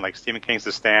Stand, like Stephen King's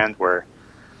The Stand, where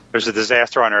there's a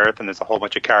disaster on Earth and there's a whole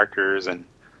bunch of characters.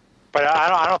 But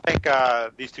I don't think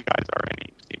these two guys are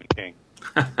any Stephen King.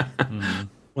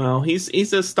 Well,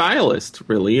 he's a stylist,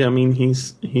 really. I mean,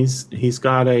 he's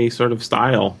got a sort of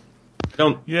style.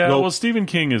 Well, Stephen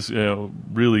King is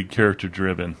really character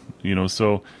driven,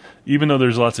 so even though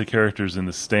there's lots of characters in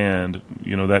The Stand,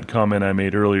 that comment I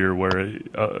made earlier where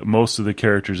most of the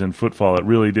characters in Footfall, it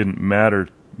really didn't matter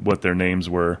what their names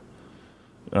were.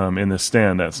 In The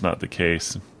Stand, that's not the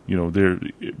case.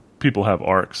 People have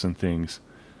arcs and things,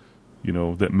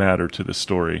 that matter to the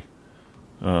story.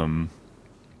 Like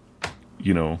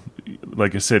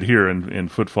I said here in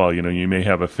Footfall, you may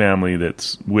have a family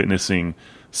that's witnessing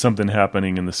something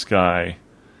happening in the sky.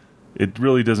 It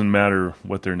really doesn't matter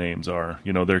what their names are.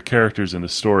 They're characters in the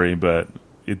story, but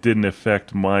it didn't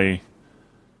affect I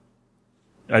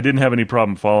didn't have any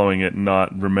problem following it and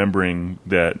not remembering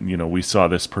that, we saw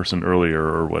this person earlier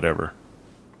or whatever.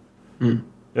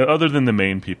 Other than the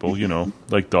main people,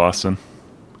 like Dawson,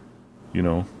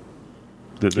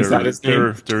 Is that his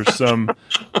name? There's some,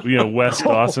 Wes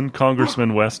Dawson,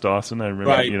 Congressman Wes Dawson. I remember,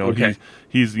 Right, okay.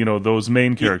 he's those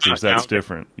main characters. That's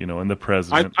different, and the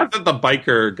president. I thought the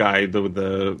biker guy,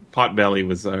 the potbelly,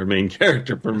 was our main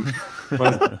character from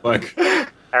like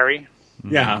Harry?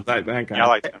 Yeah, that guy. Yeah, I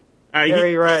like him.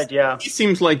 Harry Red, yeah. He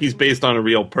seems like he's based on a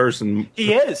real person.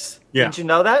 He is. Yeah. Did you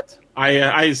know that?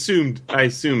 I assumed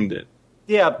it.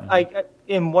 Yeah,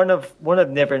 in one of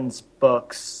Niven's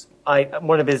books,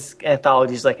 one of his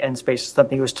anthologies, like End Space or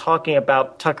something, he was talking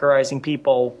about Tuckerizing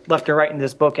people left and right in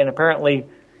this book, and apparently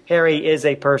Harry is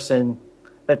a person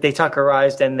that they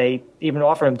Tuckerized, and they even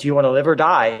offer him, do you want to live or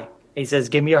die? He says,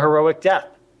 give me a heroic death.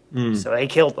 So they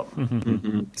killed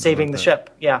him, saving the ship.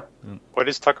 Yeah. What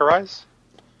is Tuckerize?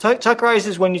 Tuckerize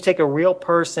is when you take a real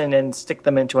person and stick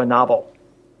them into a novel.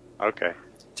 Okay.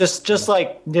 Just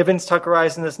like Niven's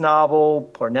Tuckerized in this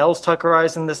novel, Pournelle's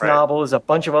Tuckerized in this novel, there's a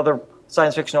bunch of other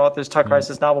science fiction authors Tuckerized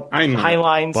this novel.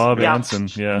 Heinlein's. Bob Anson,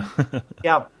 yeah.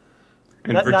 Yeah.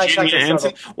 And Virginia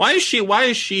Anson. Why is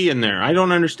she in there? I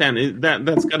don't understand.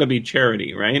 That's got to be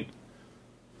charity, right?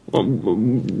 Well,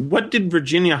 what did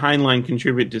Virginia Heinlein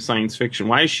contribute to science fiction?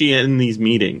 Why is she in these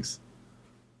meetings?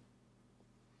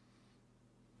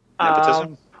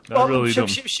 Nepotism?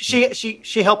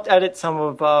 She helped edit some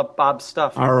of Bob's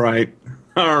stuff. All right.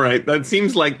 That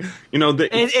seems like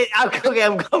Okay,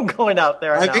 I'm going out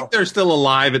there. I think they're still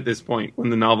alive at this point when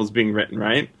the novel's being written,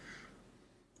 right?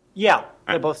 Yeah,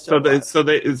 they're both still alive.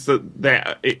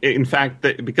 In fact,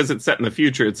 because it's set in the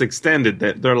future, it's extended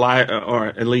that their life, or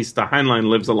at least the Heinlein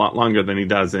lives a lot longer than he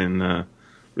does in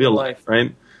real life,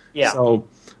 right? Yeah. So,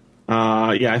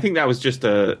 I think that was just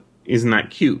a isn't that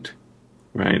cute,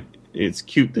 right? It's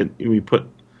cute that we put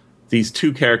these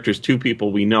two characters, two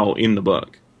people we know, in the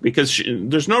book. Because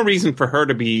there's no reason for her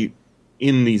to be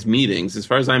in these meetings. As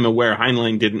far as I'm aware,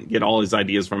 Heinlein didn't get all his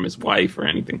ideas from his wife or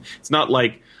anything. It's not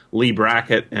like Lee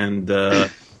Brackett and...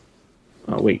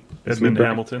 Edmund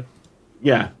Hamilton?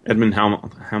 Yeah, Edmund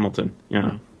Hamilton,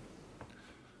 yeah.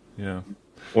 Yeah.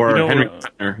 Or Henry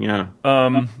Kuttner,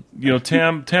 yeah.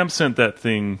 Tam sent that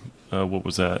thing, what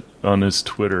was that, on his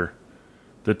Twitter,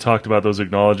 that talked about those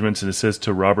acknowledgments, and it says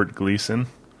to Robert Gleason.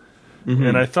 Mm-hmm.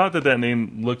 And I thought that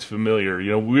name looked familiar.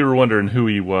 We were wondering who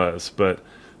he was, but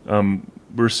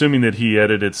we're assuming that he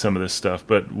edited some of this stuff.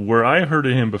 But where I heard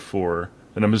of him before,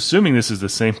 and I'm assuming this is the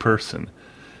same person,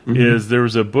 is there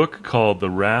was a book called The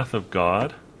Wrath of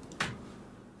God,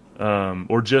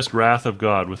 or just Wrath of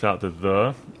God without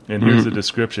the. And here's the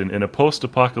description. In a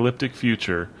post-apocalyptic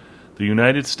future, the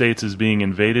United States is being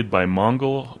invaded by a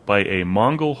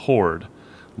Mongol horde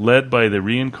led by the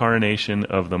reincarnation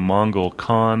of the Mongol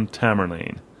Khan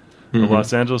Tamerlane. A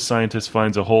Los Angeles scientist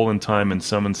finds a hole in time and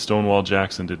summons Stonewall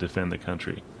Jackson to defend the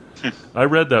country. I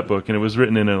read that book, and it was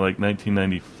written in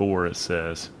 1994, it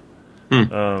says.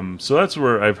 So that's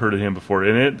where I've heard of him before.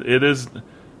 And it is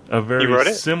a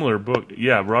very similar book.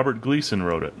 Yeah, Robert Gleason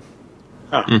wrote it.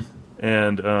 Huh.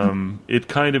 And it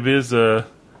kind of is the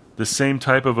same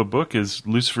type of a book as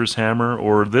Lucifer's Hammer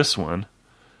or this one,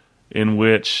 in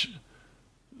which...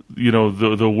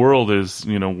 the world is,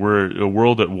 we're a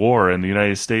world at war, and the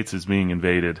United States is being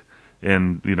invaded,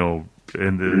 and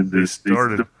they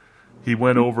started. He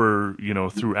went over,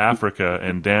 through Africa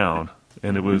and down,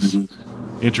 and it was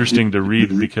interesting to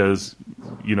read because,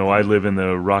 I live in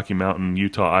the Rocky Mountain,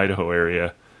 Utah, Idaho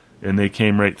area, and they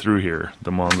came right through here,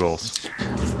 the Mongols.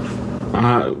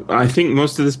 I think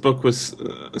most of this book was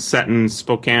set in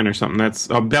Spokane or something. That's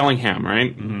Bellingham,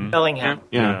 right? Mm-hmm. Bellingham.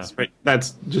 Yeah. That's right.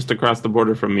 That's just across the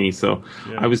border from me. So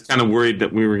I was kind of worried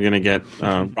that we were going to get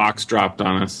rocks dropped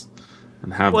on us.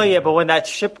 And have. Well, yeah, but when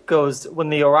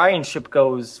the Orion ship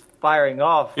goes firing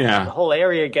off, the whole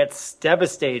area gets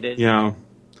devastated. Yeah.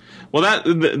 Well,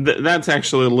 that's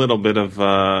actually a little bit of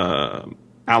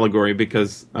allegory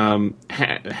because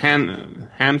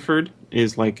Hanford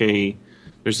is like a...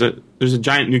 There's a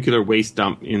giant nuclear waste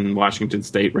dump in Washington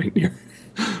State right near.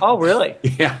 Oh, really?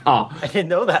 Yeah, I didn't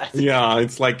know that. Yeah,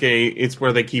 it's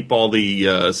where they keep all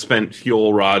the spent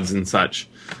fuel rods and such.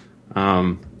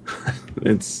 It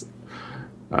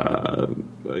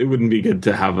wouldn't be good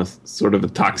to have a sort of a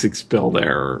toxic spill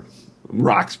there, or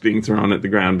rocks being thrown at the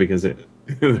ground because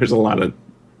there's a lot of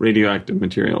radioactive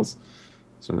materials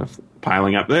sort of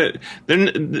piling up.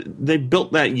 They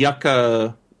built that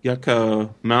Yucca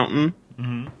Mountain.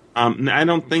 Mm-hmm. I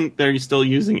don't think they're still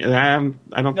using it. I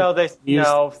don't. No,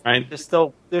 right?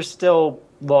 There's still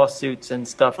lawsuits and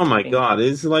stuff. Oh my God!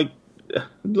 It's like,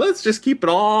 let's just keep it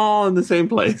all in the same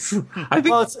place. I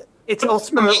think. Well,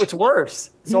 it's worse.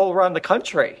 It's all around the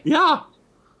country. Yeah,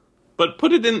 but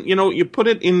put it in. You put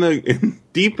it in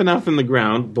deep enough in the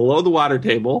ground below the water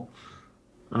table,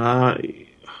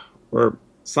 or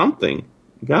something.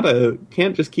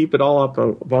 Can't just keep it all up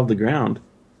above the ground.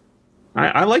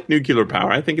 I like nuclear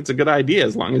power. I think it's a good idea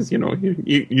as long as,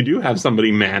 you do have somebody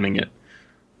manning it.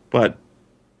 But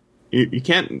you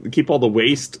can't keep all the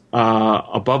waste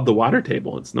above the water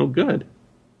table. It's no good.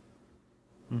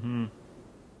 Mm-hmm.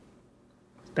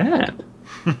 It's bad.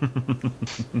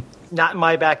 Not in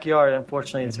my backyard,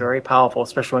 unfortunately. It's very powerful,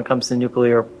 especially when it comes to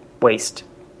nuclear waste.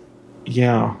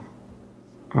 Yeah.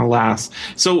 Alas.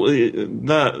 So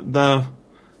the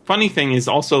funny thing is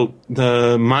also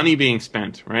the money being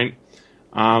spent, right?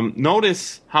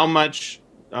 Notice how much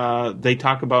they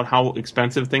talk about how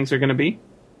expensive things are going to be.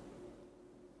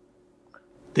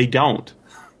 They don't,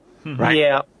 right?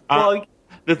 Yeah. Well,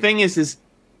 the thing is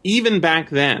even back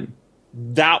then,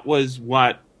 that was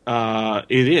what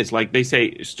it is. Like they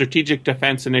say, strategic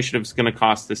defense initiative is going to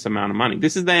cost this amount of money.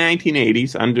 This is the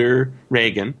 1980s under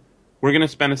Reagan. We're going to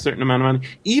spend a certain amount of money.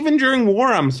 Even during war,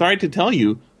 I'm sorry to tell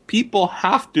you, people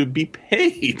have to be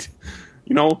paid.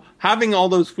 Having all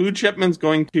those food shipments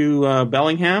going to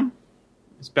Bellingham.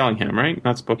 It's Bellingham, right?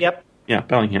 Not Spokane. Yep. Yeah,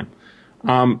 Bellingham.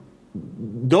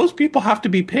 Those people have to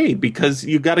be paid because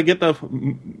you got to get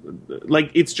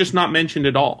it's just not mentioned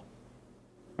at all.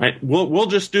 Right? We'll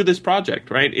just do this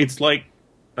project, right? It's like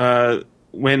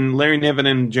when Larry Niven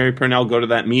and Jerry Pournelle go to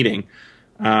that meeting,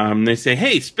 they say,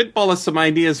 "Hey, spitball us some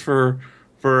ideas for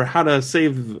how to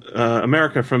save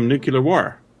America from nuclear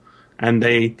war." And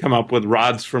they come up with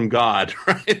rods from God,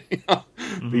 right?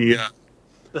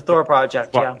 The Thor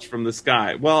project, from the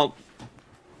sky. Well,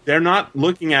 they're not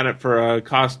looking at it for a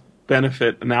cost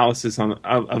benefit analysis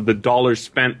of the dollars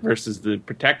spent versus the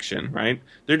protection, right?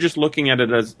 They're just looking at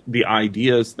it as the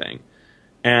ideas thing.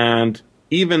 And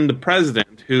even the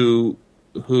president, who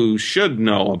should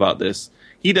know about this,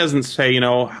 he doesn't say,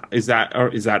 is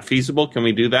that feasible? Can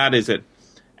we do that? Is it?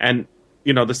 And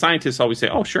the scientists always say,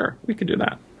 oh, sure, we can do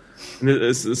that. And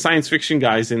the science fiction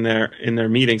guys in their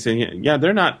meetings, and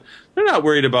they're not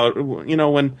worried about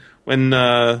when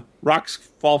rocks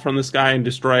fall from the sky and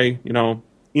destroy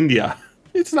India.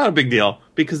 It's not a big deal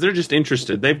because they're just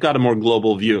interested. They've got a more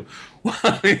global view.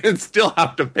 You still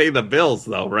have to pay the bills,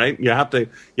 though, right? You have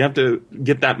to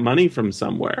get that money from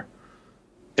somewhere.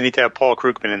 They need to have Paul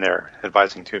Krugman in there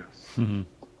advising too. Mm-hmm.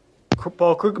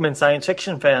 Paul Krugman, science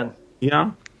fiction fan.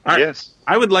 Yeah. Yes.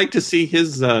 I would like to see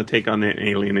his take on the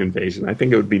alien invasion. I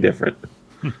think it would be different.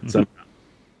 So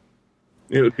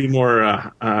it would be more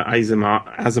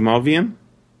Asimovian,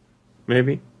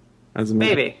 maybe.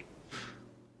 Maybe.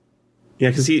 Yeah,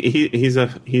 because he's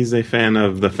a fan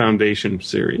of the Foundation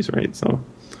series, right? So.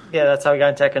 Yeah, that's how he got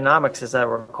into economics, as I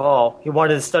recall. He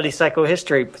wanted to study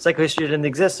psychohistory. Psychohistory didn't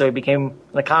exist, so he became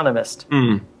an economist.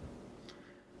 Mm.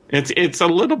 It's a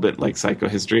little bit like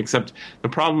psychohistory, except the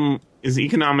problem is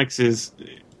economics it's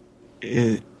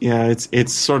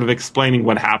sort of explaining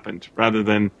what happened rather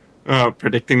than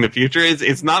predicting the future.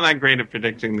 It's not that great at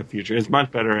predicting the future. It's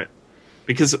much better at,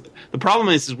 because the problem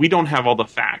is we don't have all the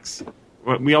facts.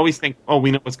 We always think,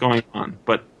 we know what's going on,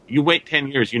 but you wait 10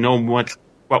 years, you know what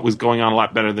was going on a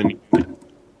lot better than you did,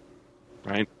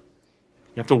 right?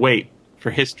 You have to wait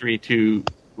for history to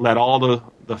let all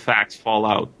the facts fall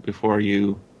out before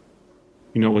you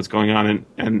know what's going on,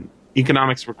 and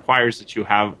economics requires that you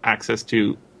have access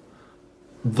to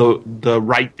the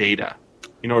right data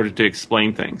in order to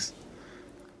explain things.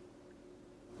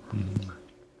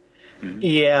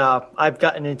 Yeah, I've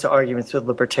gotten into arguments with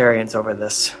libertarians over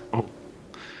this. Oh.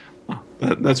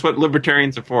 That's what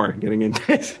libertarians are for, getting into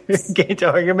Getting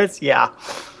into arguments? Yeah.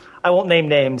 I won't name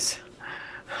names.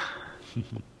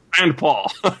 And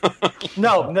Paul.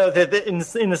 No, in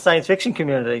the science fiction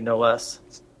community, no less.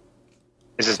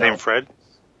 Is his name Fred?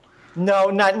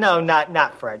 No,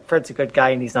 not Fred. Fred's a good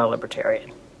guy, and he's not a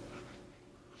libertarian.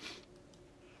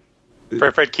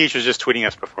 Fred Keech was just tweeting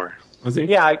us before. Was he?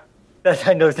 Yeah,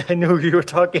 I know who you were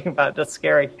talking about. That's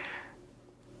scary.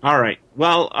 All right.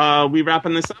 Well, we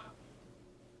wrapping this up?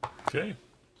 Okay.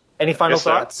 Any final Yes,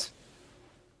 sir. thoughts?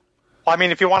 Well, I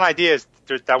mean, if you want ideas,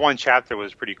 that one chapter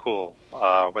was pretty cool,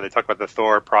 where they talk about the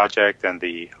Thor project and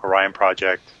the Orion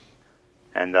project,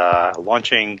 and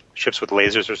launching ships with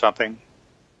lasers or something.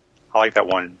 I like that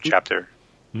one chapter.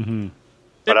 Mm-hmm.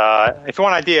 But if you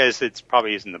want ideas, it's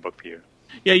probably isn't the book for you.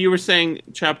 Yeah, you were saying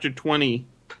chapter 20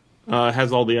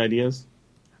 has all the ideas?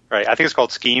 Right. I think it's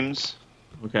called Schemes.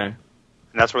 Okay.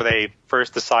 And that's where they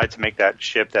first decide to make that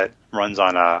ship that runs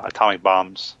on atomic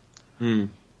bombs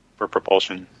for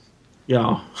propulsion.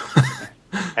 Yeah.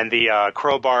 And the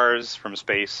crowbars from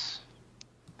space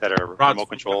that are remote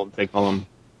controlled. They call them.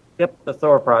 Yep, the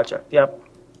Thor project. Yep.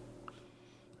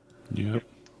 Yep.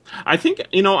 I think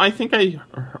I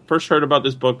first heard about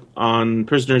this book on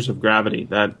Prisoners of Gravity,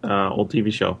 that old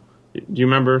TV show. Do you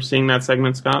remember seeing that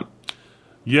segment, Scott?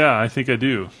 Yeah, I think I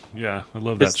do. Yeah, I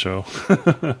love that show.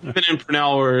 Niven and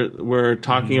Pournelle were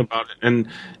talking about it, and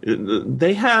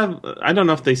they have, I don't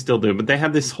know if they still do, but they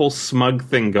have this whole smug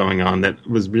thing going on that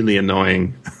was really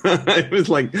annoying. It's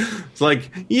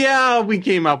like, yeah, we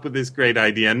came up with this great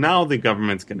idea, now the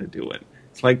government's going to do it.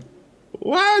 It's like,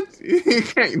 what? You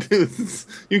can't do this.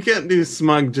 You can't do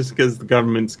smug just because the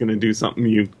government's going to do something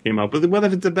you came up with. What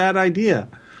if it's a bad idea?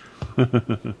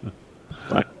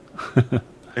 But,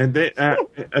 and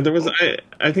there was,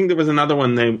 I think there was another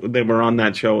one. They were on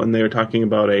that show, and they were talking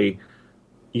about a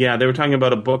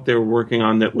book they were working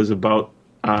on that was about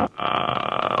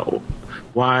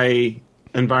why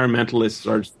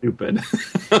environmentalists are stupid.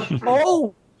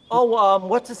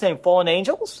 What's his name? Fallen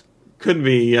Angels? Could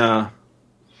be.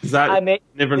 Is that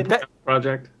Niven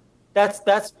project? That's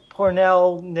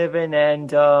Pournelle, Niven, and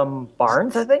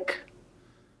Barnes, I think.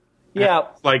 Yeah,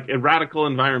 like radical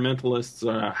environmentalists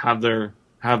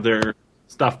have their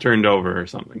stuff turned over or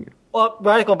something. Well,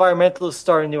 radical environmentalists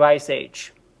start a new ice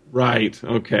age. Right.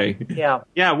 Okay. Yeah.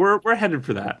 Yeah, we're headed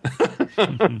for that.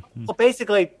 Well,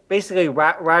 basically,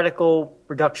 radical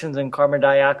reductions in carbon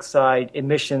dioxide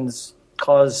emissions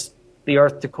cause the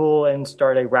Earth to cool and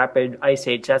start a rapid ice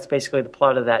age. That's basically the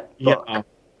plot of that book. Yeah.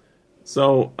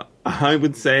 So I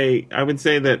would say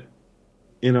that,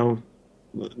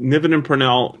 Niven and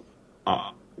Pournelle,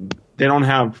 they don't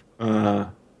have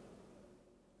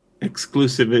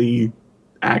exclusively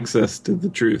access to the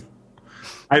truth.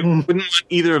 I wouldn't want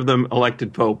either of them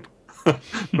elected pope.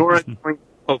 Nor enjoying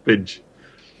popage.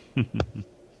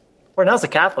 Pournelle's a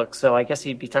Catholic, so I guess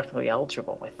he'd be technically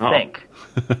eligible, I think.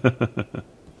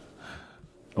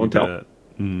 Don't tell.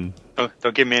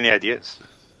 Don't give me any ideas.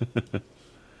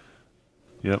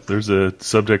 Yep, there's a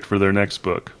subject for their next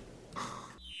book.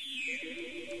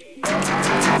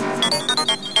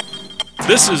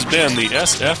 This has been the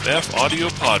SFF Audio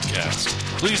Podcast.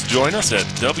 Please join us at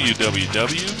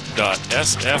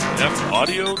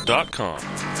www.sffaudio.com.